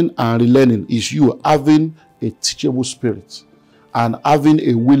 unlearning, and relearning is you having a teachable spirit and having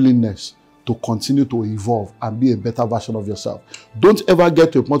a willingness to continue to evolve and be a better version of yourself. Don't ever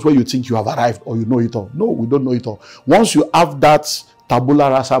get to a point where you think you have arrived or you know it all. No, we don't know it all. Once you have that tabula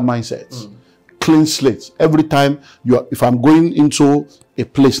rasa mindset, clean slate, every time if I'm going into a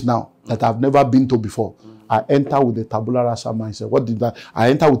place now that I've never been to before, I enter with a tabula rasa mindset. What did that? I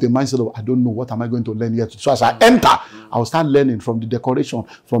enter with a mindset of, I don't know, what am I going to learn yet? So as I enter, I will start learning from the decoration,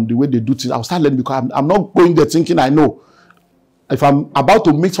 from the way they do things. I will start learning because I'm not going there thinking I know. If I'm about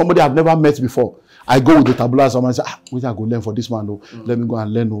to meet somebody I've never met before, I go with the tabula rasa mindset. Wait, I go learn for this man. No, let me go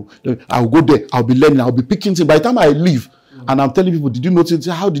and learn. No, I'll go there. I'll be learning. I'll be picking things. By the time I leave, and I'm telling people, did you notice?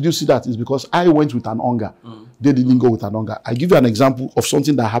 How did you see that? It's because I went with an hunger. They didn't go with an hunger. I give you an example of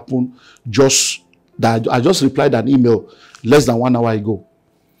something that happened I just replied an email less than 1 hour ago.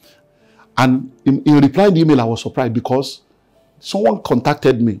 And in replying the email, I was surprised because someone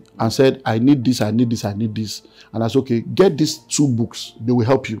contacted me and said, I need this, I need this, I need this. And I said, okay, get these 2 books. They will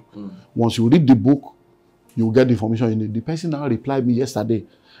help you. Once you read the book, you will get the information you need. The person now replied me yesterday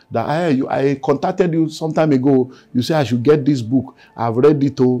that I contacted you some time ago. You say I should get this book. I've read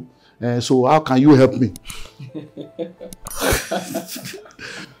it all. So how can you help me?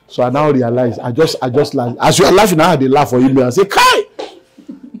 So I now realize, I just laugh. As you are laughing, now they laugh for email. I say, Kai!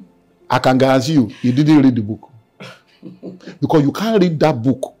 I can guarantee you didn't read the book. Because you can't read that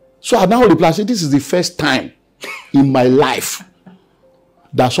book. So I now reply, say, this is the first time in my life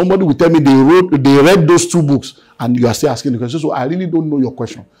that somebody will tell me they read those 2 books and you are still asking the question. So I really don't know your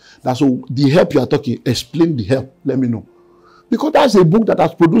question. That's so the help you are talking, explain the help. Let me know. Because that's a book that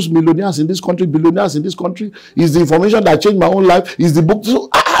has produced millionaires in this country, billionaires in this country. Is the information that changed my own life. Is the book. So,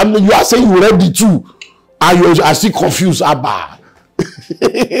 you are saying you read the 2. I still confused. Abba.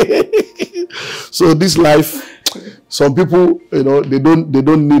 So this life, some people, you know, they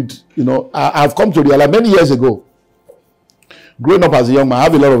don't need, you know. I've come to realize many years ago, growing up as a young man, I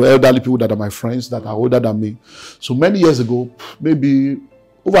have a lot of elderly people that are my friends that are older than me. So many years ago, maybe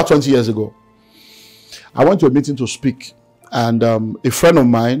over 20 years ago, I went to a meeting to speak, and a friend of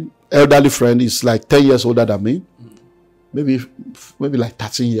mine, elderly friend, is like 10 years older than me, maybe like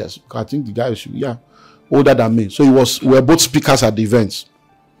 13 years. I think the guy is, older than me. So we were both speakers at the events.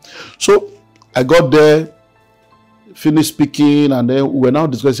 So I got there, finished speaking, and then we were now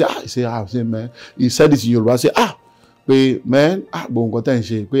discussing. He said, man, he said this in Yoruba. I said, man,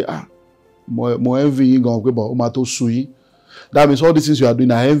 mo envy you gan pe but o ma to su yin. That means all these things you are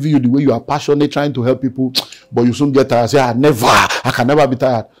doing, I envy you the way you are passionate trying to help people, but you soon get tired. I say, I can never be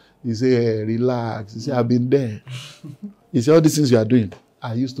tired. He say, relax. He say, I've been there. He said, all these things you are doing,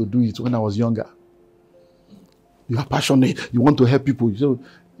 I used to do it when I was younger. You are passionate. You want to help people. He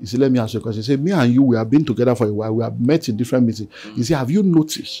said, let me ask you a question. He said, me and you, we have been together for a while. We have met in different meetings. He said, have you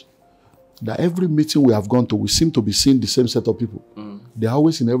noticed that every meeting we have gone to, we seem to be seeing the same set of people? They are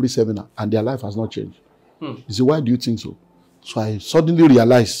always in every seminar, and their life has not changed. He said, why do you think so? So I suddenly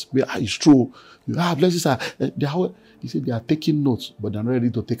realized, it's true. He said, they are taking notes, but they're not ready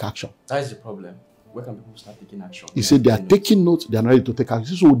to take action. That is the problem. Where can people start taking action? He said they are taking notes, they are not ready to take action. He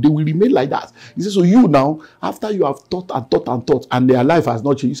said, so they will remain like that. He said, so you now, after you have thought and thought and thought, and their life has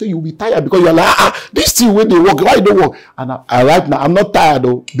not changed, you say you'll be tired because you're like, this thing when they work, why don't work? And I right now, I'm not tired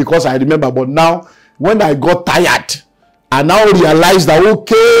though, because I remember, but now, when I got tired, I now realized that,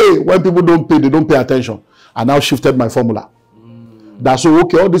 okay, when people don't pay, they don't pay attention. I now shifted my formula. That's so,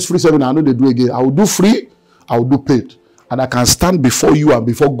 okay, all this free seminar, I know they do again. I will do free, I will do paid. And I can stand before you and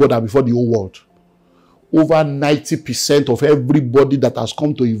before God and before the whole world. Over 90% of everybody that has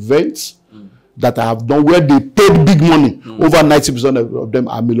come to events that I have done where they paid big money, over 90% of them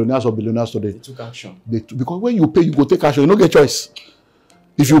are millionaires or billionaires today. They took action. Because when you pay, you go take action. You don't get choice.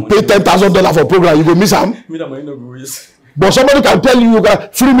 If you pay $10,000 for a program, you go miss them. But somebody can tell you, you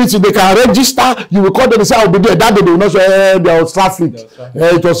got free meeting, they can register, you will call them and say, I'll be there. That day they will not say, they are traffic.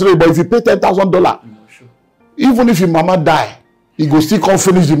 It was real. But if you pay $10,000, even if your mama die, he go still come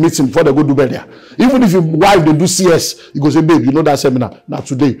finish the meeting before they go do burial. Even if your wife they do CS, he go say, babe, you know that seminar. Now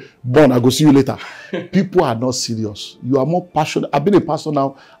today, born, I go see you later. People are not serious. You are more passionate. I've been a pastor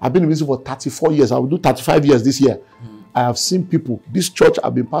now. I've been in ministry for 34 years. I will do 35 years this year. I have seen people. This church,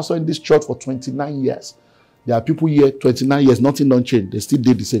 I've been pastor in this church for 29 years. There are people here, 29 years, nothing don't change. They still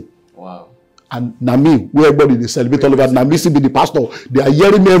did the same. Wow. And now me, where everybody they celebrate all over. Now me still be the pastor. They are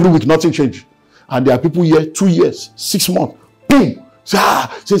hearing me every week, nothing change. And there are people here 2 years, 6 months. Boom!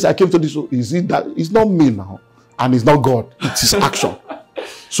 Since I came to this, is it that it's not me now, and it's not God, it is action.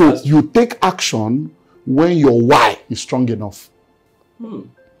 So you take action when your why is strong enough.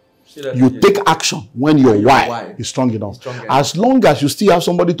 You take action when your why is strong enough. As long as you still have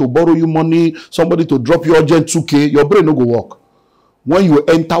somebody to borrow you money, somebody to drop you urgent 2K, your brain no go work. When you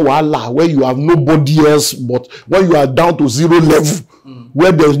enter Wala, where you have nobody else, but when you are down to zero level,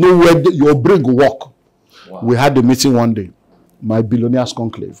 where there's nowhere, your brain go work. Wow. We had a meeting one day, my billionaires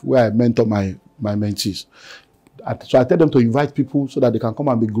conclave, where I mentor my mentees. So I tell them to invite people so that they can come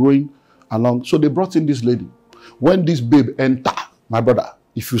and be growing along. So they brought in this lady. When this babe enter, my brother,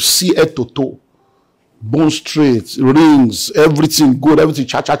 if you see head to toe, bone straight, rings, everything good, everything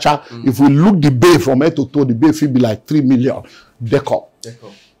cha-cha-cha. If we look the babe from head to toe, the babe will be like 3 million. Decor.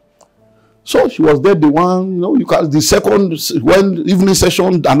 So she was there, the one, you know, you can, the second, when evening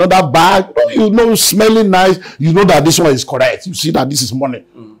session, another bag, you know, smelling nice, you know that this one is correct. You see that this is money.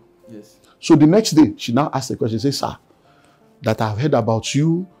 Yes. So the next day, she now asked the question, she says, sir, that I've heard about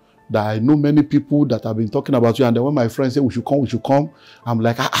you, that I know many people that have been talking about you, and then when my friends say we should come, I'm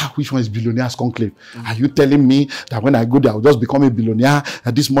like, which one is billionaires conclave? Are you telling me that when I go there, I'll just become a billionaire,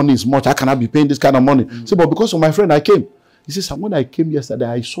 and this money is much, I cannot be paying this kind of money? So, but because of my friend, I came. He says, when I came yesterday,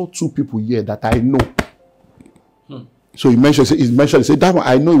 I saw 2 people here that I know. So he said, that one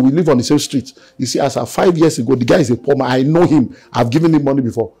I know, we live on the same street. You see, as of 5 years ago, the guy is a poor man. I know him. I've given him money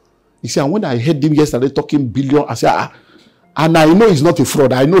before. You see, and when I heard him yesterday talking billion, I said, and I know he's not a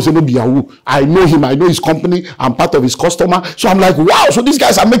fraud. I know he's not Yahoo. I know him. I know his company. I'm part of his customer. So I'm like, wow, so these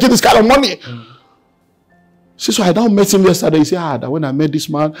guys are making this kind of money. See, so I now met him yesterday. He said, that when I met this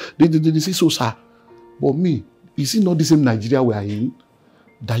man, they say, so sir, but me, is it not the same Nigeria we are in?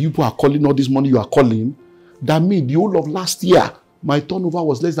 That you people are calling all this money you are calling? That means the whole of last year, my turnover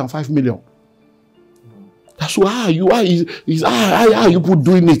was less than 5 million. That's why you people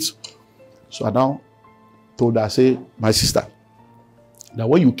doing it. So I now told her, I say, my sister, that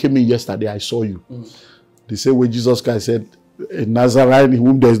when you came in yesterday, I saw you. The same way Jesus Christ said, a Nazarene in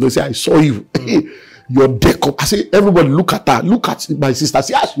whom there is no sin, I saw you. Your deck up. I say, everybody look at her. Look at my sister.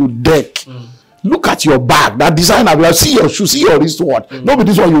 See how you deck. Look at your bag. That designer. Like, see your shoe. See your wristwatch. Not be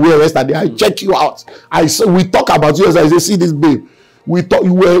this one you wear yesterday. I check you out. We talk about you. I say, see this babe. We talk.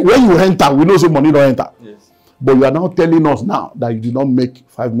 When you enter, we know some money don't enter. Yes. But you are now telling us now that you did not make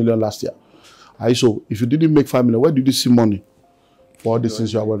 5 million last year. I so if you didn't make 5 million, where did you see money for all these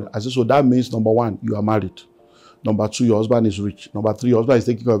things you are wearing? I said, so that means number 1, you are married. Number 2, your husband is rich. Number 3, your husband is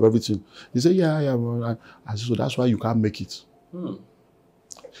taking care of everything. He said, yeah. I said, so that's why you can't make it. You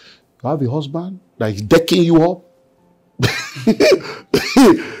have a husband that is decking you up,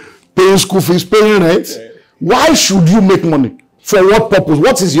 paying school fees, paying rent. Why should you make money? For what purpose?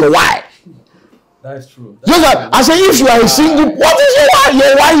 What is your why? That is true. I say, if you are a single, what is your why?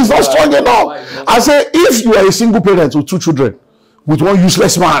 Your why is not strong enough. I say, if you are a single parent with 2 children, with one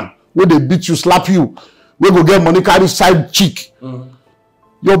useless man, where they beat you, slap you, we go get money, carry side cheek.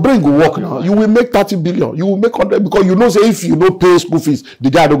 Your brain will work now. You will make 30 billion. You will make 100 because you know, say, if you don't pay school fees, the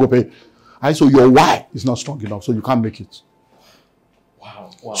guy don't go pay. And so your why is not strong enough, so you can't make it.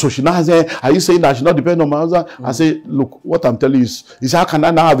 Wow. So she now said, are you saying that she not depend on my husband? I say, look, what I'm telling you is how can I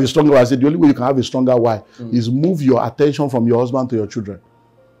now have a stronger why? I said, the only way you can have a stronger why is move your attention from your husband to your children.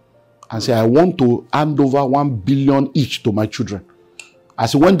 And say, I want to hand over 1 billion each to my children. I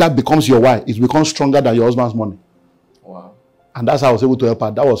said, when that becomes your why, it becomes stronger than your husband's money. Wow. And that's how I was able to help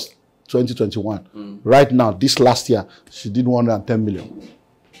her. That was 2021. Right now, this last year, she did 110 million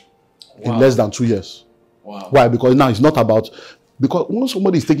in less than 2 years. Wow. Why? Because now it's not about, because once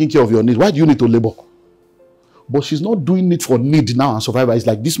somebody is taking care of your needs, why do you need to labor? But she's not doing it for need now and survival. It's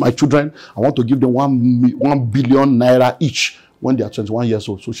like, this my children, I want to give them 1 billion naira each when they are 21 years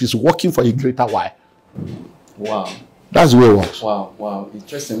old. So she's working for a greater why. Wow. That's the way it works. Wow,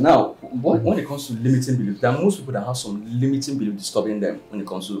 interesting. Now, when it comes to limiting belief, there are most people that have some limiting belief disturbing them when it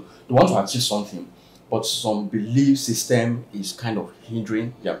comes to, they want to achieve something, but some belief system is kind of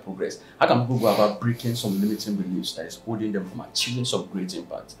hindering their progress. How can people go about breaking some limiting beliefs that is holding them from achieving some great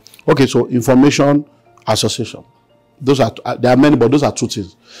impact? Okay, so information association. Those are, there are many, but those are 2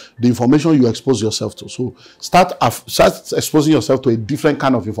 things. The information you expose yourself to. So start exposing yourself to a different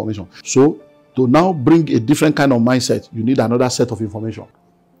kind of information. So to now bring a different kind of mindset, you need another set of information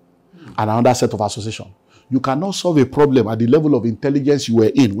and another set of association. You cannot solve a problem at the level of intelligence you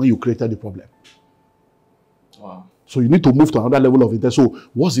were in when you created the problem. Wow. So you need to move to another level of intelligence. So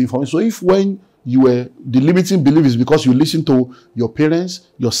what's the information? So if when you were, the limiting belief is because you listen to your parents,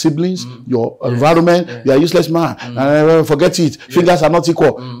 your siblings, your environment, you are a useless man, forget it, fingers are not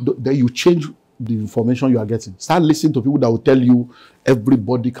equal. Then you change the information you are getting. Start listening to people that will tell you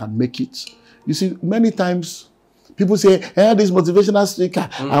everybody can make it. You see, many times people say, this motivational speaker,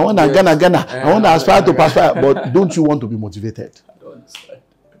 I want to Ghana, I want to aspire to prosper. But don't you want to be motivated? I don't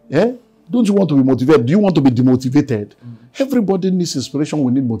understand. Don't you want to be motivated? Do you want to be demotivated? Everybody needs inspiration.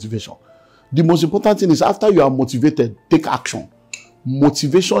 We need motivation. The most important thing is after you are motivated, take action.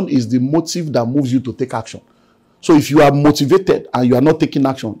 Motivation is the motive that moves you to take action. So if you are motivated and you are not taking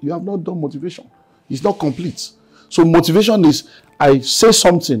action, you have not done motivation. It's not complete. So motivation is, I say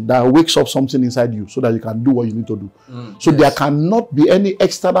something that wakes up something inside you so that you can do what you need to do. So there cannot be any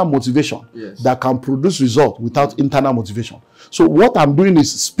external motivation that can produce results without internal motivation. So what I'm doing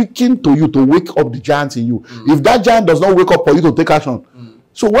is speaking to you to wake up the giant in you. If that giant does not wake up for you to take action,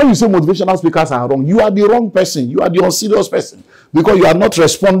 so when you say motivational speakers are wrong, you are the wrong person. You are the unserious person because you are not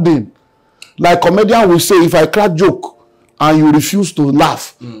responding. Like comedian will say, if I crack joke and you refuse to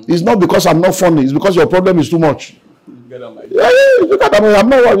laugh, it's not because I'm not funny. It's because your problem is too much. Look at that.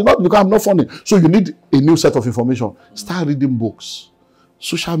 It's not because I'm not funny. So you need a new set of information. Start reading books.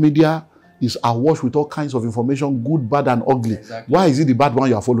 Social media is awash with all kinds of information, good, bad, and ugly. Why is it the bad one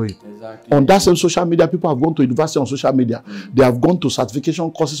you are following? On that same social media, people have gone to university on social media. They have gone to certification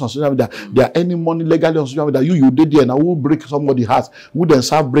courses on social media. They are earning money legally on social media. You did there. Now who break somebody's heart? Who then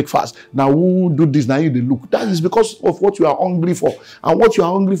serve breakfast? Now who do this? Now you they look. That is because of what you are hungry for. And what you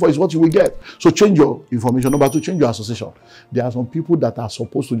are hungry for is what you will get. So change your information. Number 2, change your association. There are some people that are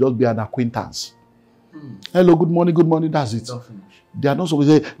supposed to just be an acquaintance. Hello, good morning, that's it. They are not supposed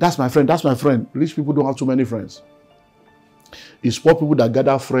to say, that's my friend, that's my friend. Rich people don't have too many friends. It's poor people that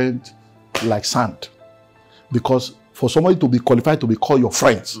gather friends like sand. Because for somebody to be qualified to be called your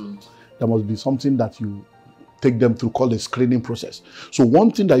friends, there must be something that you take them through, called a screening process. So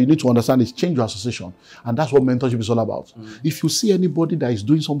one thing that you need to understand is change your association. And that's what mentorship is all about. If you see anybody that is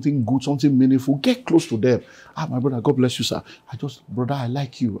doing something good, something meaningful, get close to them. Ah, my brother, God bless you, sir. Brother, I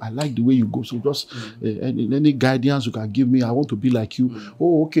like you. I like the way you go. So just any guidance you can give me, I want to be like you.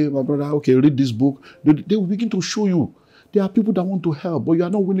 Oh, okay, my brother, okay, read this book. They will begin to show you. There are people that want to help, but you are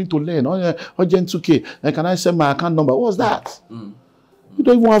not willing to learn. Urgent 2K. Can I send my account number? What's that? You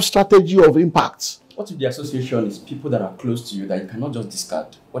don't even have strategy of impact. What if the association is people that are close to you that you cannot just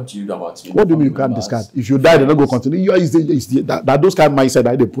discard? What do you do about it? What do you mean you can't discard? If you die, they're not going to continue. That those kind of mindset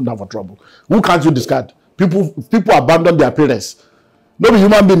that they put down for trouble. Who can't you discard? People abandon their parents. No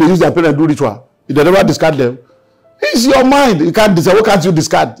human being, they use their parents to do ritual. If they never discard them, it's your mind. You can't discard. What can't you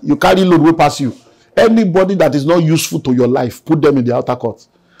discard? You carry load way past you. Anybody that is not useful to your life, put them in the outer court.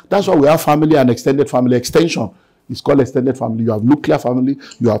 That's why we have family and extended family. Extension is called extended family. You have nuclear family,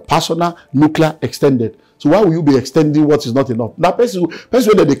 you have personal, nuclear, extended. So why will you be extending what is not enough? Now, person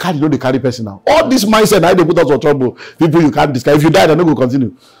that they carry, they carry person now. All this mindset, they put us in trouble. People you can't discard. If you die, they're not going to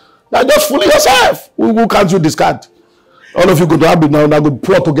continue. Now just fooling yourself. Who can't you discard? All of you go to have it now go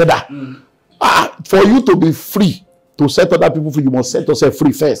pour together. For you to be free, to set other people free, you must set yourself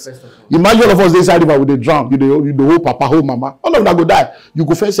free first. Imagine all of us inside river with a drown. You the whole papa, whole mama. All of them go die. You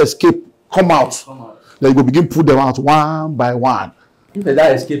go first escape, come out. Then you go begin put them out one by one. If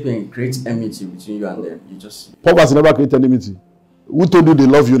that escaping creates enmity between you and them, you just... Poverty never creates enmity. Who told you they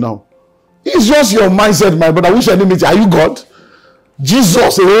love you now? It's just your mindset, my brother. Which enmity? Are you God?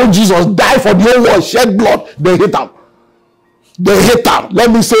 Jesus, the old Jesus, died for the whole world, shed blood. They hate him. They hate him.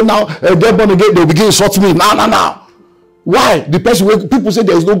 Let me say now, get born again, they begin to insult me. Now. Why? The person where people say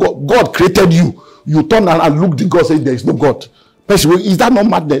there is no God. God created you. You turn around and look to God, say there is no God. Person, is that not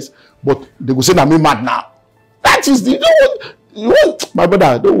madness? But they will say, I'm mad now. That is the... my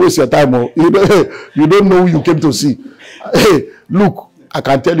brother, don't waste your time. You don't know who you came to see. Hey, look, I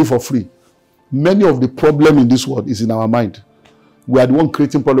can tell you for free. Many of the problem in this world is in our mind. We are the one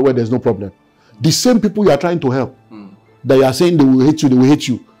creating problem where there's no problem. The same people you are trying to help, that you are saying they will hate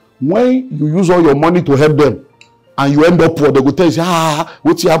you, When you use all your money to help them, and you end up poor, they will tell you,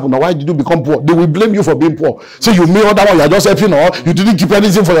 what's happened now? Why did you become poor? They will blame you for being poor. So you made other one, you are just helping, or you didn't keep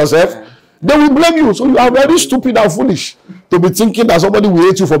anything for yourself. They will blame you. So you are very stupid and foolish to be thinking that somebody will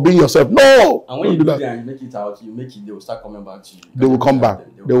hate you for being yourself. No. And when you do that and you make it out, they will start coming back to you. They will come back.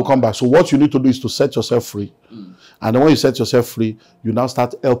 They will come back. So what you need to do is to set yourself free. And then when you set yourself free, you now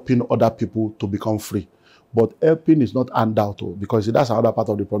start helping other people to become free. But helping is not handout, because that's another part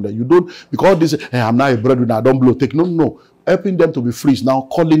of the problem. You don't, because this, hey, I'm not a breadwinner, I don't blow, take. No. Helping them to be free is now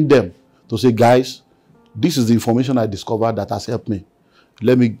calling them to say, guys, this is the information I discovered that has helped me.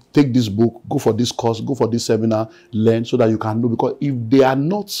 Let me take this book, go for this course, go for this seminar, learn so that you can know. Because if they are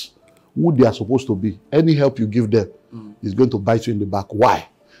not who they are supposed to be, any help you give them is going to bite you in the back. Why?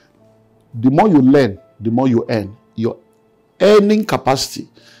 The more you learn, the more you earn. Your earning capacity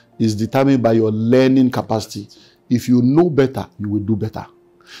is determined by your learning capacity. If you know better, you will do better.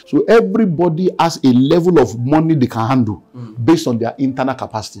 So everybody has a level of money they can handle based on their internal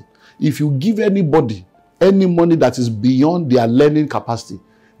capacity. If you give anybody any money that is beyond their learning capacity,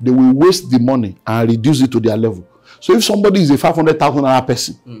 they will waste the money and reduce it to their level. So if somebody is a 500,000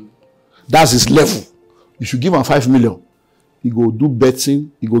 person, that's his level. You should give him 5 million. He go do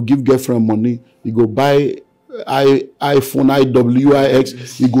betting, he go give girlfriend money, he go buy iPhone,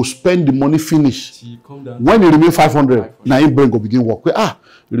 IWIX, he go spend the money, finish. When he remain 500, now his brain go begin work.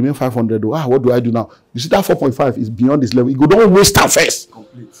 You remain 500, what do I do now? You see that 4.5 is beyond this level. He go don't waste that first.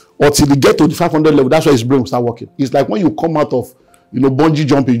 Until he get to the 500 level, that's why his brain will start working. It's like when you come out of, bungee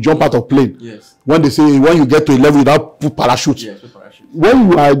jumping, you jump out of plane. Yes. When they say, when you get to a level, you don't put parachute. Yes, put parachute.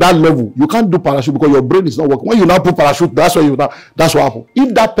 When you are at that level, you can't do parachute because your brain is not working. When you now put parachute, that's what happens.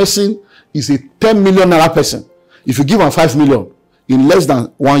 If that person is a 10 million naira person, if you give him 5 million, in less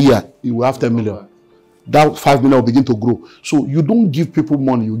than 1 year, he will have 10 million. That 5 million will begin to grow. So you don't give people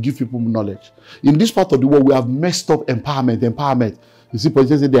money, you give people knowledge. In this part of the world, we have messed up empowerment. You see,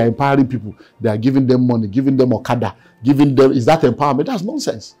 politicians say they are empowering people. They are giving them money, giving them okada, giving them, is that empowerment? That's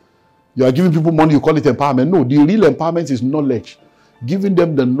nonsense. You are giving people money, you call it empowerment. No, the real empowerment is knowledge. Giving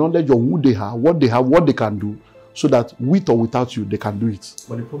them the knowledge of who they are, what they can do, so that with or without you, they can do it.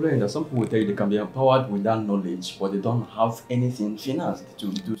 But the problem is that some people will tell you they can be empowered with that knowledge, but they don't have anything financed to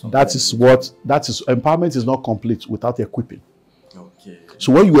do something. That is empowerment is not complete without equipping. Okay.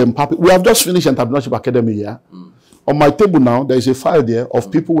 So when you empower, we have just finished Entrepreneurship Academy here. On my table now, there is a file there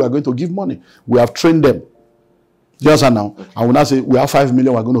of people we are going to give money. We have trained them. Just now. Okay. I will now say we have 5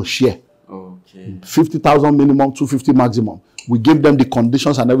 million we are going to share. Okay. 50,000 minimum, 250 maximum. We give them the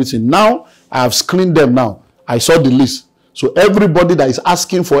conditions and everything. Now, I have screened them now. I saw the list. So everybody that is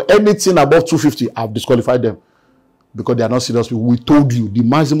asking for anything above 250, I've disqualified them. Because they are not serious people. We told you the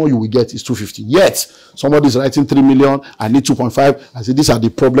maximum you will get is 250. Yet somebody is writing 3 million. I need 2.5. I say these are the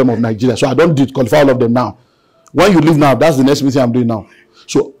problem of Nigeria. So I don't disqualify all of them now. When you leave now, that's the next meeting I'm doing now.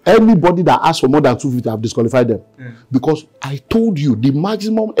 So anybody that asks for more than 250, I've disqualified them. Because I told you the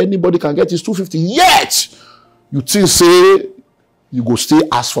maximum anybody can get is 250. Yet you still say you go stay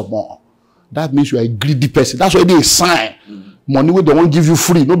ask for more. That means you are a greedy person. That's already a sign. Money where they won't give you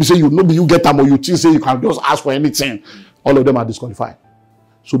free. Nobody say you get them, or you think say you can just ask for anything. All of them are disqualified.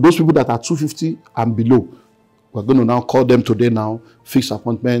 So those people that are 250 and below, we're going to now call them today now, fix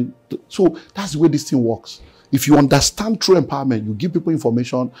appointment. So that's the way this thing works. If you understand true empowerment, you give people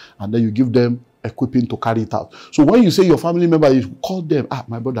information and then you give them equipping to carry it out. So when you say your family member, you call them,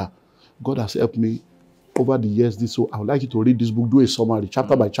 my brother, God has helped me over the years, so I would like you to read this book, do a summary,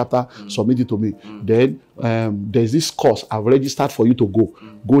 chapter by chapter, submit it to me. Then there's this course I've registered for you to go.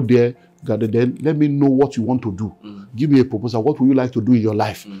 Go there, then let me know what you want to do. Give me a proposal. What would you like to do in your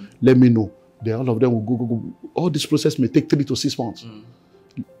life? Let me know. Then all of them will go. All this process may take 3 to 6 months.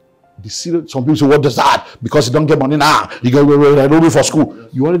 Some people say, what does that? Because you don't get money now. You go wait for school.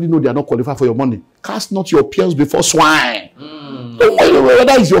 You already know they are not qualified for your money. Cast not your peers before swine.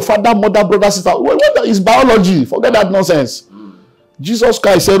 Whether it's your father, mother, brother, sister, whether it's biology, forget that nonsense. Jesus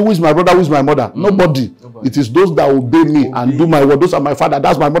Christ said, who is my brother, who is my mother? Nobody. It is those that obey me and do my word. Those are my father,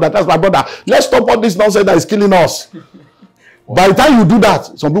 that's my mother, that's my brother. Let's stop all this nonsense that is killing us. By the time you do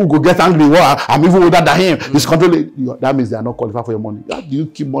that, some people go get angry. Well, I'm even older than him. He's controlling. That means they are not qualified for your money. How do you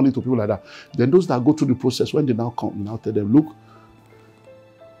keep money to people like that? Then those that go through the process, when they now come, you now tell them, look,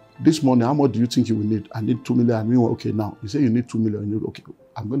 this money, how much do you think you will need? I need 2 million. I mean, okay, now you say you need 2 million. You need, okay,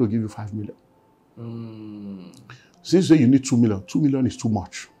 I'm going to give you 5 million. Since you say you need 2 million is too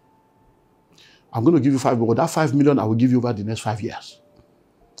much. I'm going to give you 5 million. That 5 million I will give you over the next 5 years.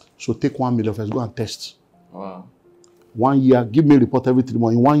 So take 1 million first, go and test. Wow. 1 year, give me a report every 3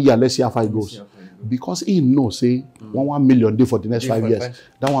 months. In 1 year, let's see how far it goes. Because he knows, say, 1 million day for the next 5 years.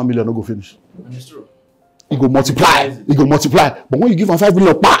 That 1 million no go finish. And it's true. It go multiply. It go multiply. But when you give him 5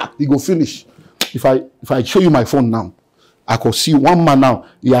 million, it go finish. If I show you my phone now, I could see one man now.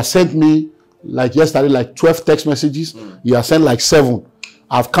 He has sent me like yesterday, like 12 text messages. He has sent like 7.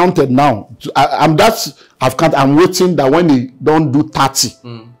 I've counted now. I'm waiting that when he don't do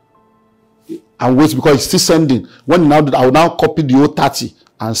 30. I'm waiting because he's still sending. When now I will now copy the old 30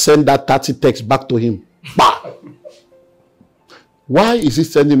 and send that 30 text back to him. Bah! Why is he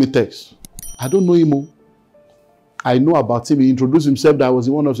sending me text? I don't know him. I know about him. He introduced himself that I was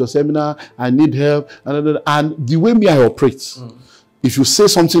in one of your seminar. I need help. And the way I operate, if you say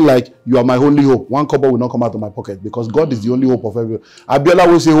something like, you are my only hope, 1 kobo will not come out of my pocket because God is the only hope of everyone. Abiola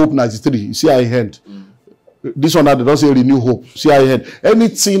will say hope 93. You see I hand. This one, they don't say renew hope. See I hand.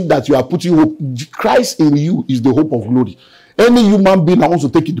 Anything that you are putting hope, Christ in you is the hope of glory. Any human being that wants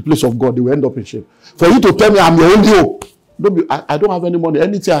to take the place of God, they will end up in shame. For you to tell me I'm your only hope. I don't have any money.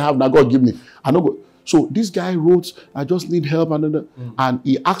 Anything I have now, God give me. I don't go. So this guy wrote, I just need help. And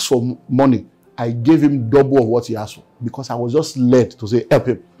he asked for money. I gave him double of what he asked for. Because I was just led to say, help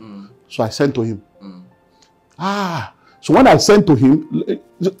him. So I sent to him. So when I sent to him,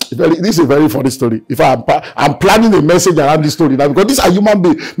 this is a very funny story. If I'm planning a message around this story now, because these are human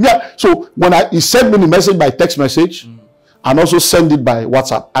beings. Yeah. So when he sent me the message by text message, and also send it by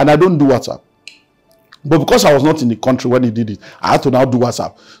WhatsApp. And I don't do WhatsApp. But because I was not in the country when he did it, I had to now do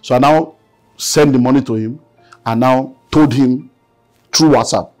WhatsApp. So I now sent the money to him and now told him through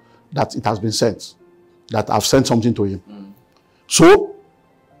WhatsApp that it has been sent, that I've sent something to him. So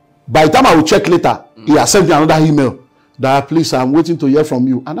by the time I will check later, he has sent me another email that, please, I'm waiting to hear from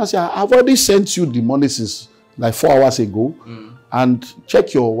you. And I said, I've already sent you the money since like 4 hours ago. And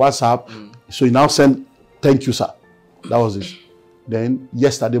check your WhatsApp. So he now sent, thank you, sir. That was it. Then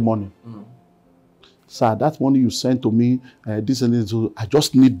yesterday morning, sir, that money you sent to me, this and this, I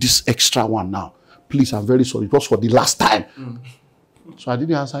just need this extra one now. Please, I'm very sorry. It was for the last time. So I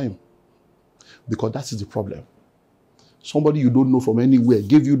didn't answer him. Because that is the problem. Somebody you don't know from anywhere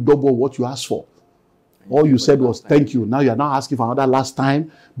gave you double what you asked for. All you said was thank you. Now you're now asking for another last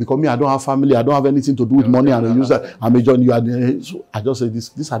time. Because me, I don't have family. I don't have anything to do with money. And I use that. I'm a John. So I just said,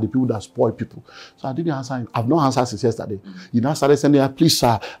 these are the people that spoil people. So I didn't answer him. I've not answered since yesterday. He now started sending, please,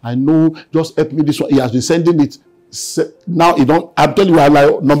 sir, I know, just help me this one. He has been sending it. Now, I'm telling you, I'm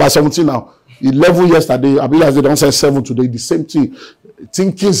like number 17 now. 11 yesterday. I realized they don't send 7 today. The same thing.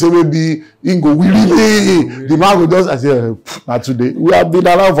 Thinking, say maybe, Ingo, we really, the man will just, I say, not today. We have been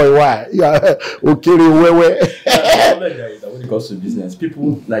around for a while. Yeah, okay, where? comes to business,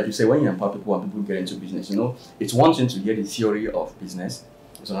 people, like you say, when you empower people and people get into business, you know, it's one thing to get the theory of business,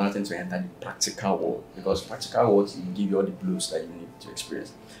 it's another thing to enter the practical world, because practical world will give you all the blues that you need to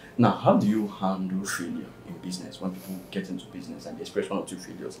experience. Now, how do you handle failure in business when people get into business and they experience one or two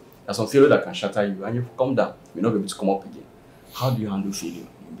failures? There's some failure that can shatter you and you come down, you're not able to come up again. How do you handle failure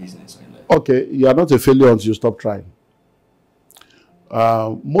in business? Okay, you are not a failure until you stop trying.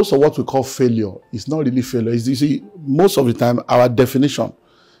 Most of what we call failure is not really failure. You see, most of the time, our definition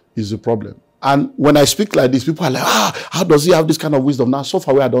is the problem. And when I speak like this, people are like, how does he have this kind of wisdom? Now,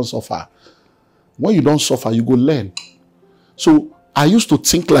 suffer where I don't suffer. When you don't suffer, you go learn. So I used to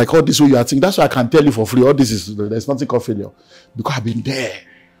think like all this way you are thinking. That's why I can tell you for free, all this is, there's nothing called failure. Because I've been there.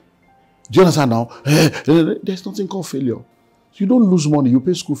 Do you understand now? There's nothing called failure. You don't lose money, you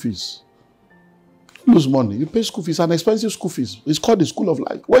pay school fees. You lose money, you pay school fees, an expensive school fees. It's called the school of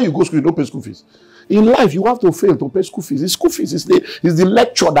life. When you go to school, you don't pay school fees. In life, you have to fail to pay school fees. The school fees is the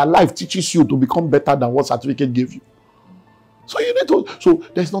lecture that life teaches you to become better than what certificate gave you. So you need to, so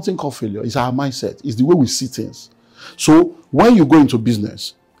there's nothing called failure. It's our mindset. It's the way we see things. So when you go into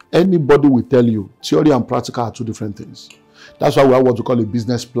business, anybody will tell you theory and practical are two different things. That's why we have what we call a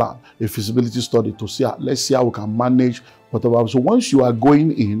business plan, a feasibility study to see, let's see how we can manage whatever. So once you are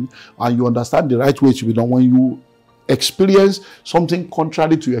going in and you understand the right way to be done, when you experience something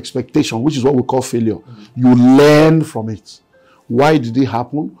contrary to your expectation, which is what we call failure, you learn from it. Why did it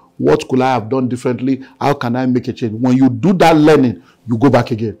happen? What could I have done differently? How can I make a change? When you do that learning, you go back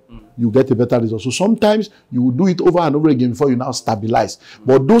again. You get a better result. So sometimes you will do it over and over again before you now stabilize.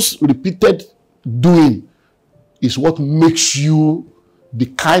 But those repeated doing is what makes you the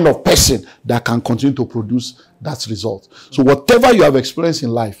kind of person that can continue to produce that result. So whatever you have experienced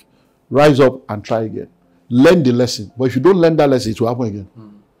in life, rise up and try again. Learn the lesson. But if you don't learn that lesson, it will happen again.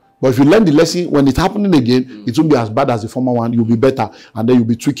 But if you learn the lesson, when it's happening again, it won't be as bad as the former one. You'll be better. And then you'll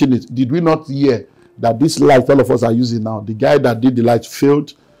be tweaking it. Did we not hear that this light all of us are using now, the guy that did the light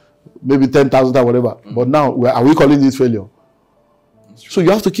failed, maybe 10,000 or whatever. But now, are we calling this failure? So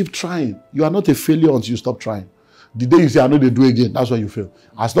you have to keep trying. You are not a failure until you stop trying. The day you say, I know they do again, that's when you fail.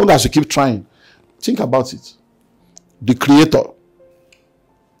 As long as you keep trying, think about it. The creator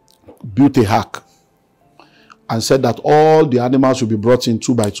built a hack and said that all the animals will be brought in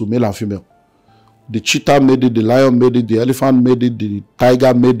 2 by 2, male and female. The cheetah made it, the lion made it, the elephant made it, the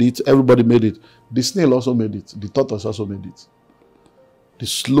tiger made it, everybody made it. The snail also made it, the tortoise also made it. The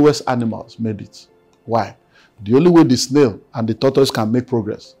slowest animals made it. Why? The only way the snail and the tortoise can make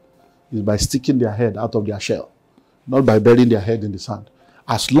progress is by sticking their head out of their shell, not by burying their head in the sand.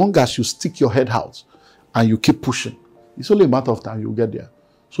 As long as you stick your head out and you keep pushing, it's only a matter of time you'll get there.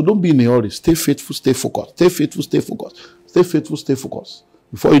 So don't be in a hurry. Stay faithful, stay focused. Stay faithful, stay focused. Stay faithful, stay focused.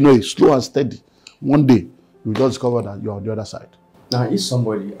 Before you know it, slow and steady. One day, you'll just discover that you're on the other side. Now, if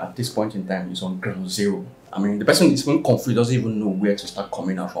somebody at this point in time is on ground zero, I mean, the person is even confused, doesn't even know where to start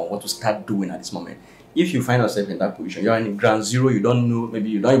coming out from, what to start doing at this moment. If you find yourself in that position, you're in ground zero, you don't know, maybe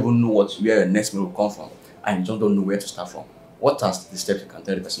you don't even know where your next meal will come from, and you just don't know where to start from. What are the steps you can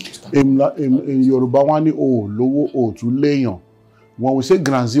tell the person to start? In Yoruba, when we say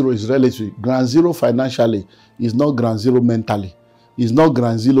ground zero is relative, ground zero financially is not ground zero mentally, it's not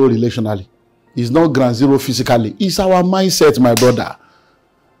ground zero relationally, it's not ground zero physically. It's our mindset, my brother.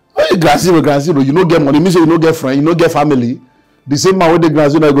 Ground zero, you don't get money, means you don't get friend, you don't get family. The same man with the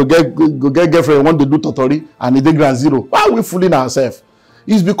ground zero, go get girlfriend, want to do totori, and he did ground zero. Why are we fooling ourselves?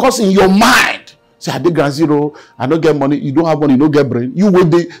 It's because in your mind, say I did ground zero, I don't get money, you don't have money, you don't get brain. You will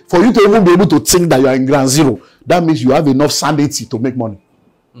be, for you to even be able to think that you are in ground zero, that means you have enough sanity to make money.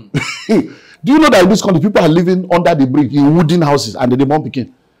 Do you know that in this country, people are living under the bridge in wooden houses and they don't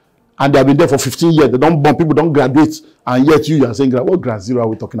begin? And they have been there for 15 years. They don't born, people don't graduate. And yet you are saying, what ground zero are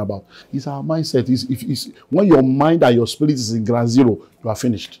we talking about? It's our mindset. It's when your mind and your spirit is in ground zero, you are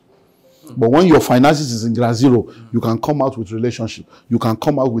finished. But when your finances is in ground zero, you can come out with relationship. You can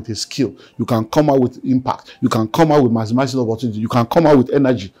come out with a skill. You can come out with impact. You can come out with maximizing opportunity. You can come out with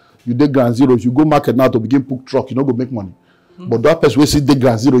energy. You did ground zero. If you go market now to begin book truck, you don't go make money. But that person will see the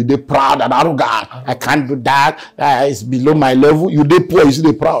ground zero, they proud and arrogant. I can't do that. It's below my level. You they poor, you see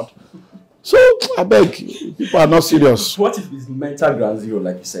they proud. So I beg, people are not serious. What if it's mental ground zero,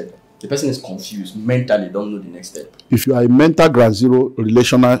 like you said? The person is confused, mentally don't know the next step. If you are a mental ground zero,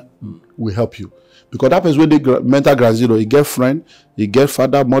 relational will help you. Because that person with the mental ground zero, he get friend, he get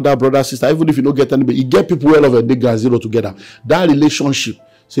father, mother, brother, sister. Even if you don't get anybody, he get people well over the ground zero together. That relationship,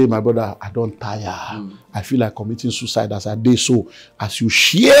 say, my brother, I don't tire. I feel like committing suicide as I did. So as you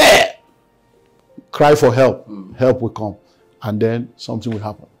share, cry for help, help will come. And then something will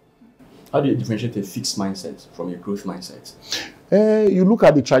happen. How do you differentiate a fixed mindset from a growth mindset? You look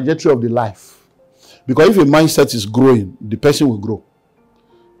at the trajectory of the life. Because if a mindset is growing, the person will grow.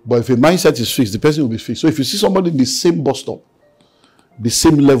 But if a mindset is fixed, the person will be fixed. So if you see somebody in the same bus stop, the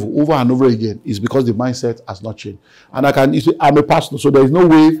same level over and over again, it's because the mindset has not changed. And I'm a pastor, so there is no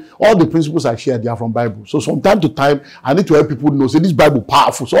way, all the principles I share, they are from Bible. So from time to time, I need to help people know, say this Bible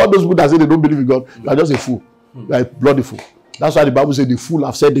powerful. So all those people that say they don't believe in God, you are just a fool. You are a bloody fool. That's why the Bible says the fool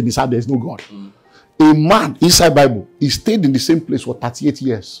have said in his heart there is no God. A man inside Bible, he stayed in the same place for 38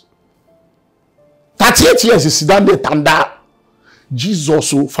 years. 38 years he sit down there, tanda.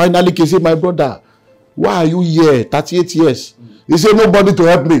 Jesus finally can say, my brother, why are you here 38 years? He said, nobody to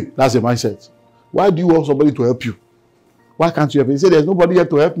help me. That's a mindset. Why do you want somebody to help you? Why can't you help me? He said, there's nobody here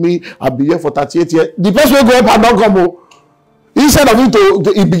to help me. I'll be here for 38 years. The person will go up and not come home. Instead of him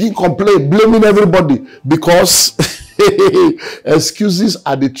he begin complain, blaming everybody, because excuses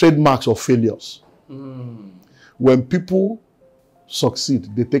are the trademarks of failures. When people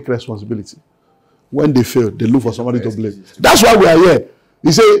succeed, they take responsibility. When they fail, they look for somebody to blame. That's why we are here.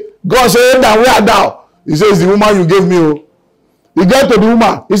 He said, God said, where art thou? He says, the woman you gave me. Oh. He got to the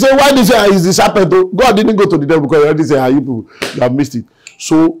woman. He said, why is this happened? Oh? God didn't go to the devil because he already said, you people, you have missed it.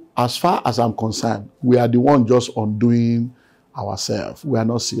 So, as far as I'm concerned, we are the one just undoing ourselves. We are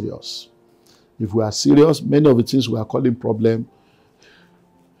not serious. If we are serious, many of the things we are calling problem,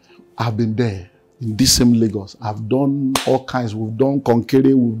 I've been there. In this same Lagos, I've done all kinds. We've done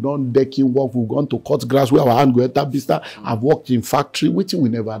concrete, we've done decking work, we've gone to cut grass where our hand go enter business. I've worked in factory, which we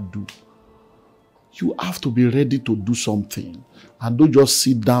never do. You have to be ready to do something. And don't just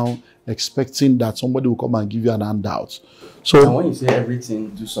sit down expecting that somebody will come and give you an handout. So and when you say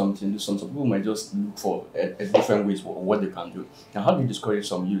everything, do something, people might just look for a different ways for what they can do. Now, how do you discourage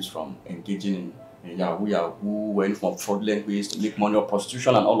some youths from engaging in Yahoo, went from fraudulent ways to make money or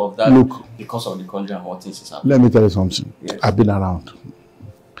prostitution and all of that? Look, because of the country and what things is happening. Let me tell you something. Yes. I've been around.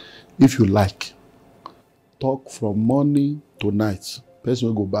 If you like, talk from morning to night. Person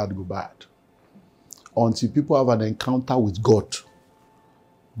will go bad, go bad. Until people have an encounter with God,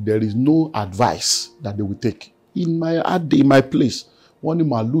 there is no advice that they will take. In my place, one in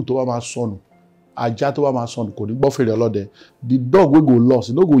my loot over my son, I jat over my son, the dog will go lost,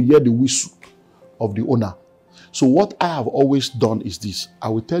 he don't go hear the whistle of the owner. So what I have always done is this. I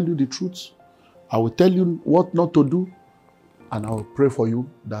will tell you the truth. I will tell you what not to do. And I will pray for you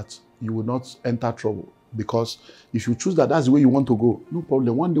that you will not enter trouble. Because if you choose that that's the way you want to go, no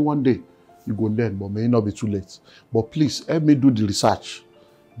problem. One day, you go learn, but may not be too late. But please, help me do the research.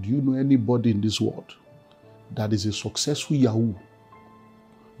 Do you know anybody in this world that is a successful Yahoo,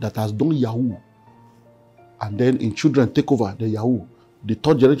 that has done Yahoo, and then in children take over the Yahoo, the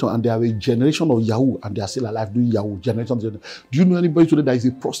third generation, and they have a generation of Yahoo, and they are still alive doing Yahoo, generation. Do you know anybody today that is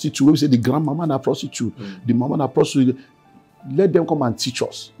a prostitute? When we say the grandmama and a prostitute, the mama and a prostitute, let them come and teach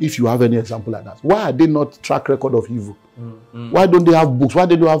us if you have any example like that. Why are they not track record of evil? Why don't they have books? Why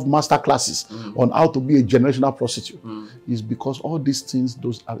don't they have master classes on how to be a generational prostitute? It's because all these things,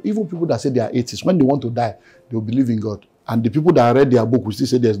 even people that say they are atheists, when they want to die, they will believe in God. And the people that read their book will still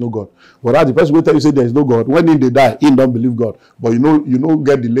say there is no God. But the person will tell you say there is no God. When they die, he don't believe God. But you know,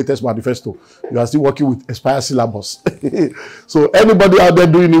 get the latest manifesto. You are still working with expired syllabus. So anybody out there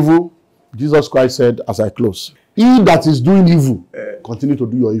doing evil, Jesus Christ said, as I close, he that is doing evil, continue to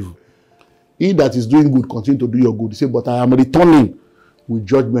do your evil. He that is doing good, continue to do your good. He said, but I am returning with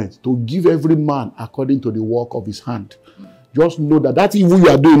judgment to give every man according to the work of his hand. Just know that evil you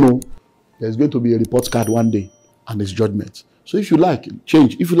are doing, there's going to be a report card one day, and it's judgment. So if you like,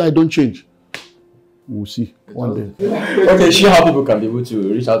 change. If you like, don't change. We'll see one day. Okay, share how people can be able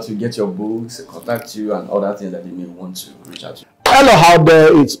to reach out to get your books, contact you, and other things that they may want to reach out to. Hello out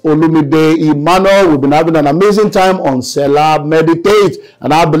there, it's Olumide Emmanuel. We've been having an amazing time on Selahmeditate,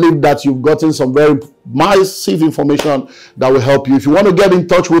 and I believe that you've gotten some very massive information that will help you. If you want to get in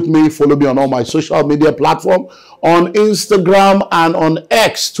touch with me, follow me on all my social media platforms, on Instagram and on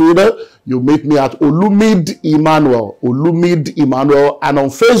X, Twitter. You meet me at Olumide Emmanuel, and on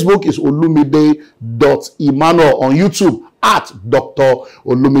Facebook is olumide.emmanuel, on YouTube at Dr.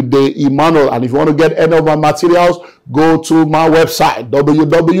 Olumide Emmanuel. And if you want to get any of my materials, go to my website,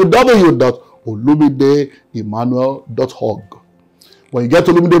 www.olumideemmanuel.org. When you get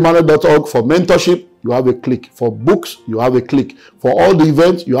to olumideemmanuel.org for mentorship, you have a click. For books, you have a click. For all the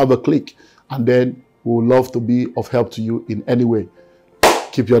events, you have a click. And then we would love to be of help to you in any way.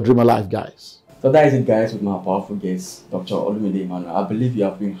 Keep your dream alive, guys. So that is it, guys, with my powerful guest, Dr. Olumide Emmanuel. I believe you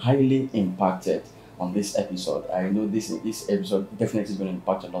have been highly impacted on this episode. I know this episode definitely is going to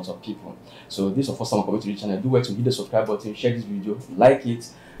impact a lot of people. So this is the first time I'm coming to the channel. Do well to hit the subscribe button, share this video, like it,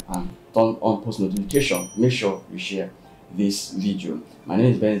 and turn on post notification. Make sure you share this video. My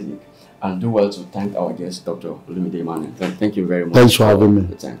name is Benzik, and do well to thank our guest, Dr. Olumide Emmanuel. Thank you very much. Thanks for having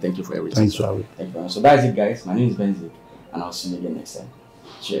me. Thank you for everything. Thanks for having me. Thank you very much. So that's it, guys. My name is Benzik, and I'll see you again next time.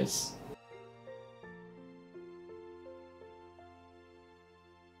 Cheers.